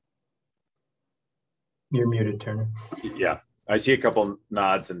 You're muted, Turner. Yeah, I see a couple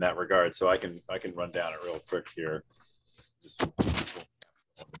nods in that regard, so I can run down it real quick here. It's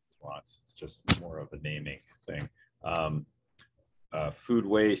just more of a naming thing. Food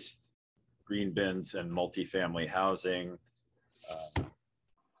waste, green bins, and multifamily housing.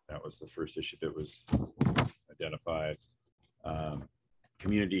 That was the first issue that was identified.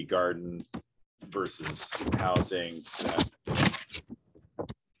 Community garden versus housing.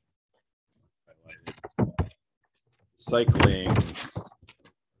 Recycling, a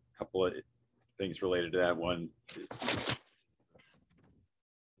couple of things related to that. One,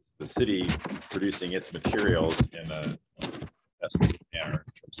 the city producing its materials in a best manner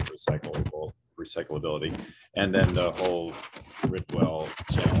in terms of recyclability, and then the whole Ridwell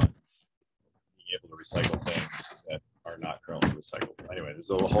challenge, being able to recycle things that are not currently recycled. Anyway, there's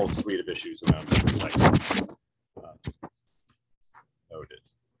a whole suite of issues around recycling noted.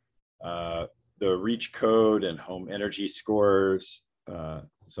 The REACH code and home energy scores,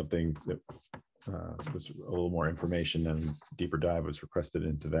 something that was a little more information and deeper dive was requested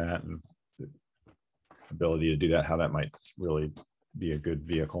into that, and the ability to do that, how that might really be a good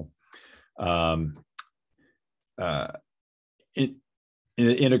vehicle. The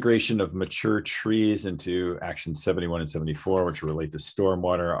integration of mature trees into Action 71 and 74, which relate to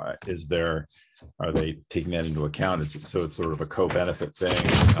stormwater, are they taking that into account? So it's sort of a co-benefit thing.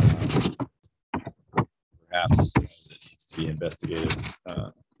 Perhaps it needs to be investigated.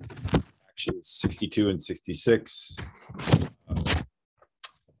 Actions 62 and 66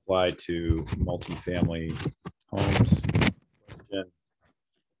 apply to multifamily homes. I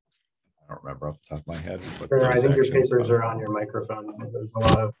don't remember off the top of my head. I think your papers are on your microphone. There's a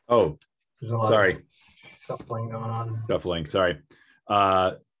lot of sorry, shuffling going on. Shuffling, sorry.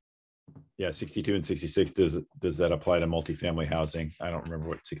 Yeah, 62 and 66, does that apply to multifamily housing? I don't remember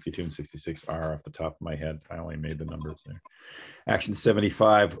what 62 and 66 are off the top of my head. I only made the numbers there. Action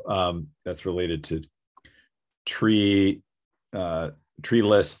 75, that's related to tree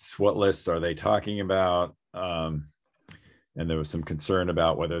lists. What lists are they talking about? And there was some concern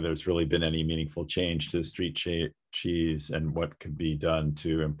about whether there's really been any meaningful change to street trees and what could be done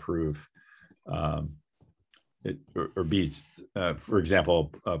to improve it, or be, for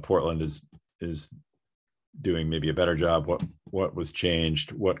example, Portland is doing maybe a better job. What was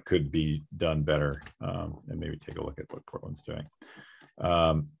changed? What could be done better? And maybe take a look at what Portland's doing.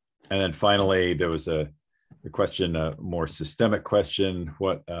 And then finally, there was a question, a more systemic question: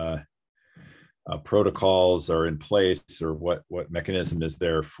 what protocols are in place, or what mechanism is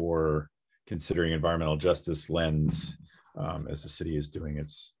there for considering environmental justice lens as the city is doing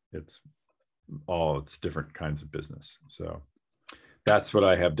its different kinds of business. So that's what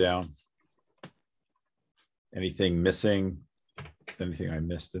I have down. Anything missing? Anything I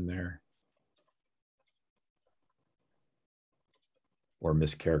missed in there? Or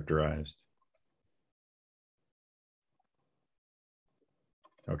mischaracterized?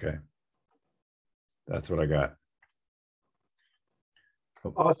 Okay. That's what I got.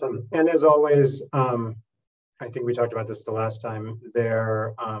 Awesome. And as always, I think we talked about this the last time,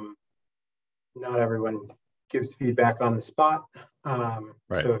 not everyone gives feedback on the spot.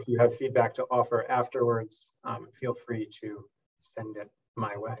 Right. So if you have feedback to offer afterwards, feel free to send it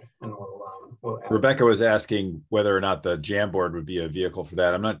my way, and we'll add Rebecca was asking whether or not the Jamboard would be a vehicle for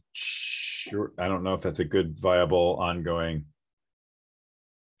that. I'm not sure. I don't know if that's a good, viable, ongoing.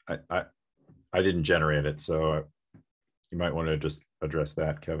 I didn't generate it, so you might want to just address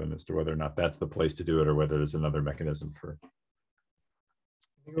that, Kevin, as to whether or not that's the place to do it, or whether there's another mechanism for. I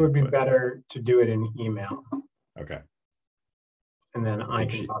think it would be better to do it in email. Okay. And then I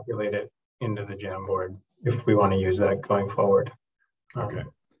can populate it into the Jamboard if we want to use that going forward. Okay.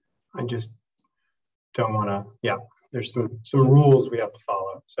 I just don't want to, yeah, there's some rules we have to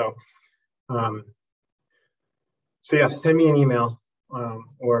follow. So, so yeah, send me an email.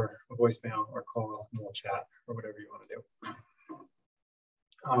 or a voicemail or call and we'll chat or whatever you want to do.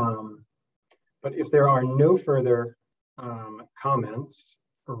 But if there are no further comments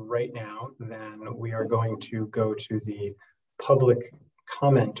right now, then we are going to go to the public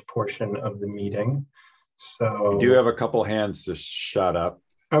comment portion of the meeting. So we do have a couple hands to shut up.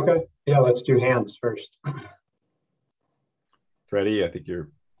 Okay, yeah, let's do hands first. Fredy, I think you're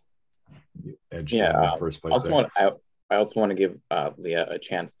edged in the first place. I also want to give Leah a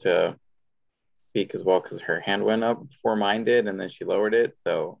chance to speak as well, because her hand went up before mine did, and then she lowered it.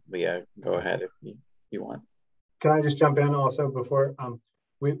 So Leah, go ahead if you want. Can I just jump in also before?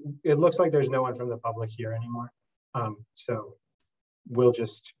 It looks like there's no one from the public here anymore. So we'll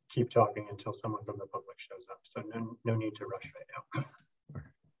just keep talking until someone from the public shows up. So no need to rush right now.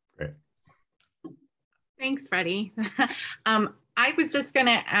 Great. Thanks, Fredy. I was just going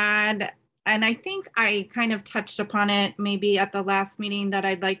to add, and I think I kind of touched upon it maybe at the last meeting, that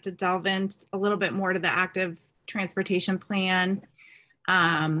I'd like to delve in a little bit more to the active transportation plan.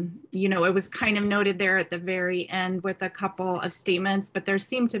 You know, it was kind of noted there at the very end with a couple of statements, but there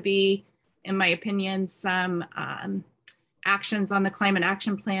seemed to be, in my opinion, some actions on the climate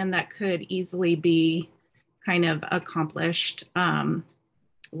action plan that could easily be kind of accomplished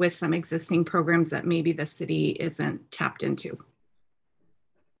with some existing programs that maybe the city isn't tapped into.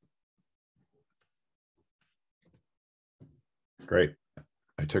 Great.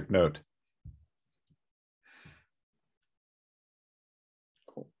 I took note.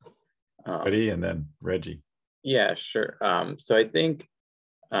 Cool. Fredy and then Reggie. Yeah, sure. So I think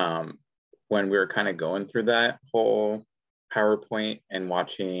when we were kind of going through that whole PowerPoint and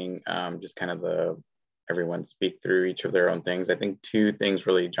watching just kind of everyone speak through each of their own things, I think two things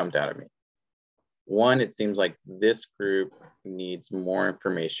really jumped out at me. One, it seems like this group needs more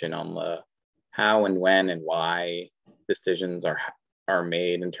information on the how and when and why decisions are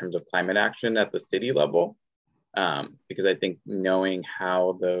made in terms of climate action at the city level. Because I think knowing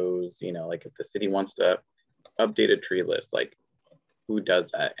how those, you know, like if the city wants to update a tree list, like who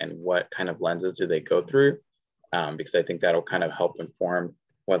does that and what kind of lenses do they go through? Because I think that'll kind of help inform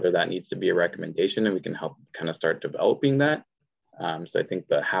whether that needs to be a recommendation, and we can help kind of start developing that. So I think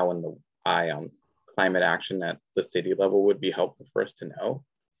the how and the why on climate action at the city level would be helpful for us to know.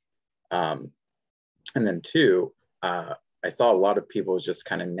 And then two, I saw a lot of people's just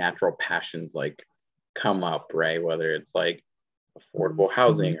kind of natural passions like come up, right? Whether it's like affordable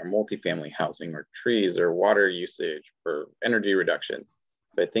housing or multifamily housing or trees or water usage or energy reduction.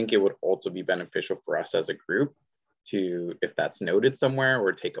 So I think it would also be beneficial for us as a group to, if that's noted somewhere,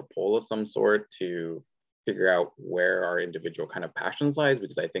 or take a poll of some sort to figure out where our individual kind of passions lies,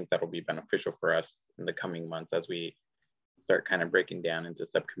 because I think that'll be beneficial for us in the coming months as we start kind of breaking down into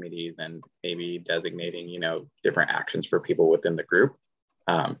subcommittees and maybe designating, you know, different actions for people within the group.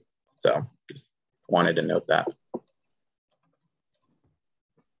 So just wanted to note that.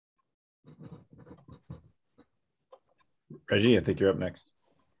 Reggie, I think you're up next.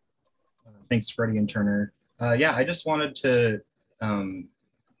 Thanks, Fredy and Turner. Yeah, I just wanted to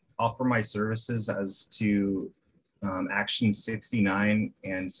offer my services as to Action 69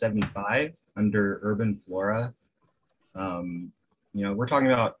 and 75 under Urban Flora. You know, we're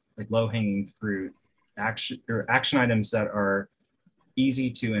talking about like low-hanging fruit action items that are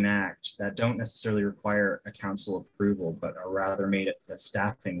easy to enact, that don't necessarily require a council approval, but are rather made at the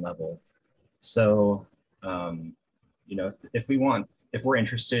staffing level. So, you know, if we're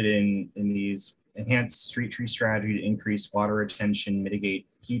interested in these enhanced street tree strategy to increase water retention, mitigate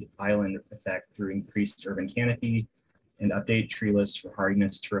heat island effect through increased urban canopy, and update tree lists for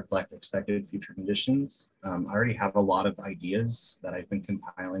hardiness to reflect expected future conditions. I already have a lot of ideas that I've been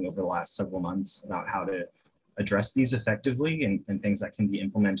compiling over the last several months about how to address these effectively and things that can be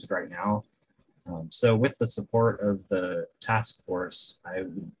implemented right now. So with the support of the task force, I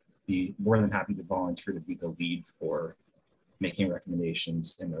would be more than happy to volunteer to be the lead for making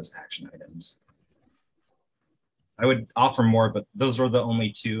recommendations in those action items. I would offer more, but those were the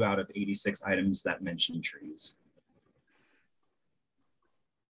only 2 out of 86 items that mention trees.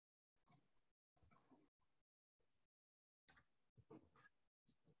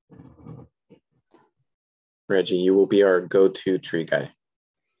 Reggie, you will be our go-to tree guy.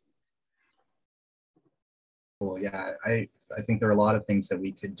 Well, yeah, I think there are a lot of things that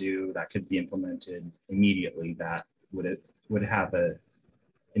we could do that could be implemented immediately that would have an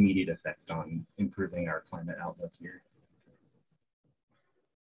immediate effect on improving our climate outlook here.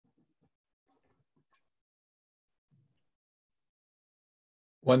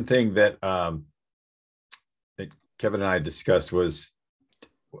 One thing that, that Kevin and I discussed was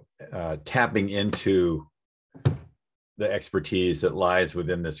tapping into the expertise that lies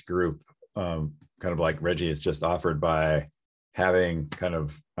within this group, kind of like Reggie has just offered by having kind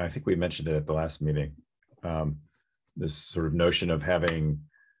of, I think we mentioned it at the last meeting, this sort of notion of having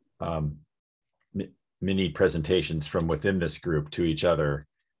mini presentations from within this group to each other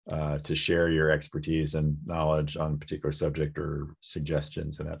to share your expertise and knowledge on a particular subject or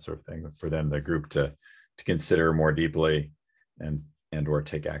suggestions and that sort of thing for them, the group to consider more deeply and or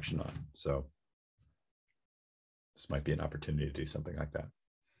take action on. So this might be an opportunity to do something like that.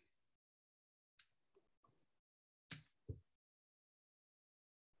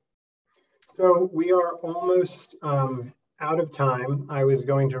 So we are almost out of time. I was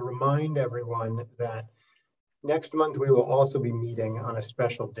going to remind everyone that next month we will also be meeting on a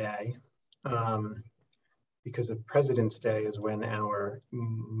special day because of President's Day is when our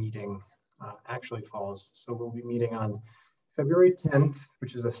meeting actually falls. So we'll be meeting on February 10th,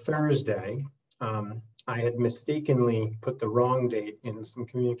 which is a Thursday. I had mistakenly put the wrong date in some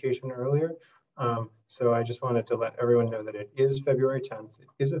communication earlier. So I just wanted to let everyone know that it is February 10th. It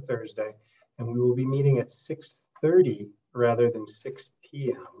is a Thursday, and we will be meeting at 6:30 rather than 6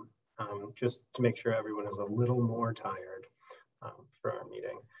 p.m. Just to make sure everyone is a little more tired for our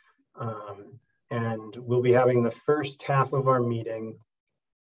meeting. And we'll be having the first half of our meeting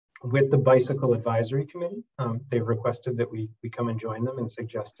with the Bicycle Advisory Committee. They've requested that we come and join them and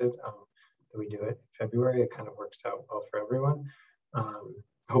suggested that we do it in February. It kind of works out well for everyone.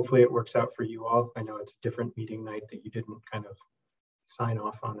 Hopefully it works out for you all. I know it's a different meeting night that you didn't kind of sign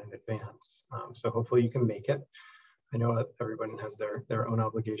off on in advance. So hopefully you can make it. I know that everyone has their own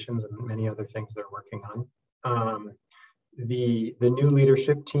obligations and many other things they're working on. The new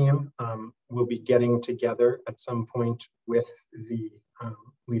leadership team will be getting together at some point with the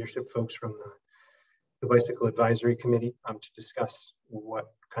leadership folks from the Bicycle Advisory Committee to discuss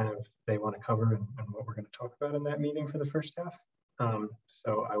what kind of they want to cover and what we're going to talk about in that meeting for the first half.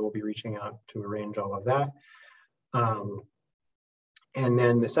 So I will be reaching out to arrange all of that. And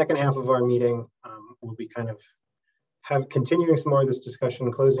then the second half of our meeting will be kind of continuing some more of this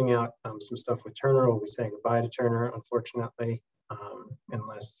discussion, closing out some stuff with Turner. We'll be saying goodbye to Turner, unfortunately,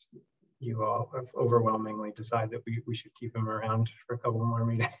 unless you all have overwhelmingly decide that we should keep him around for a couple more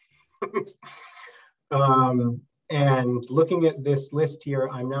meetings. And looking at this list here,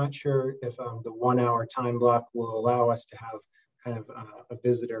 I'm not sure if the 1 hour time block will allow us to have kind of a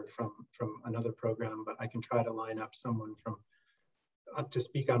visitor from another program, but I can try to line up someone from to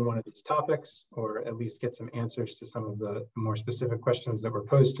speak on one of these topics, or at least get some answers to some of the more specific questions that were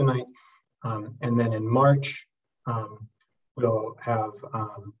posed tonight. And then in March, we'll have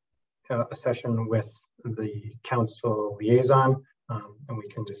a session with the council liaison, and we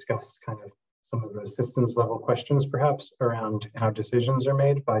can discuss kind of some of the systems level questions, perhaps around how decisions are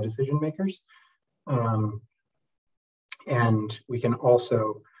made by decision makers. And we can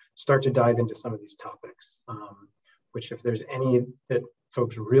also start to dive into some of these topics, which if there's any that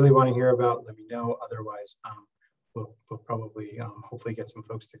folks really want to hear about, let me know. Otherwise, we'll probably hopefully get some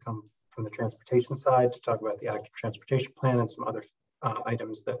folks to come from the transportation side to talk about the active transportation plan and some other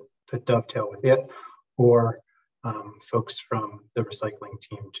items that dovetail with it, or folks from the recycling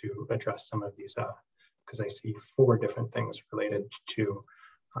team to address some of these, because I see 4 different things related to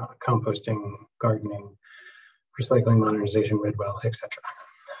composting, gardening, recycling modernization, Ridwell, etc.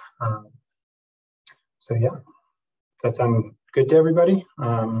 So yeah, does that sound good to everybody?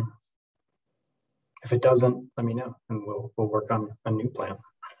 If it doesn't, let me know, and we'll work on a new plan.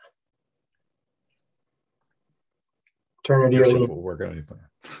 Turner, do you have any we'll work on a new plan.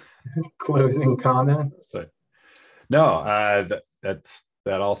 closing comments? No, that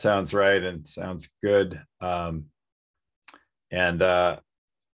all sounds right and sounds good. And I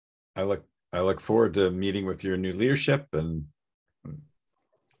look forward to meeting with your new leadership and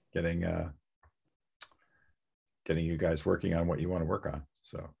getting you guys working on what you want to work on.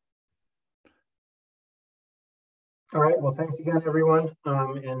 So. All right, well, thanks again, everyone.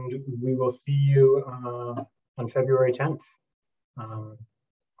 And we will see you on February 10th.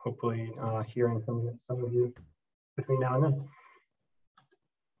 Hopefully hearing from some of you between now and then.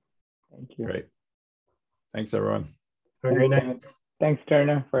 Thank you. Great. Thanks, everyone. Have a great night. Thanks,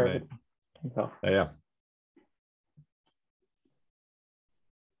 Turner, for everything. Yeah.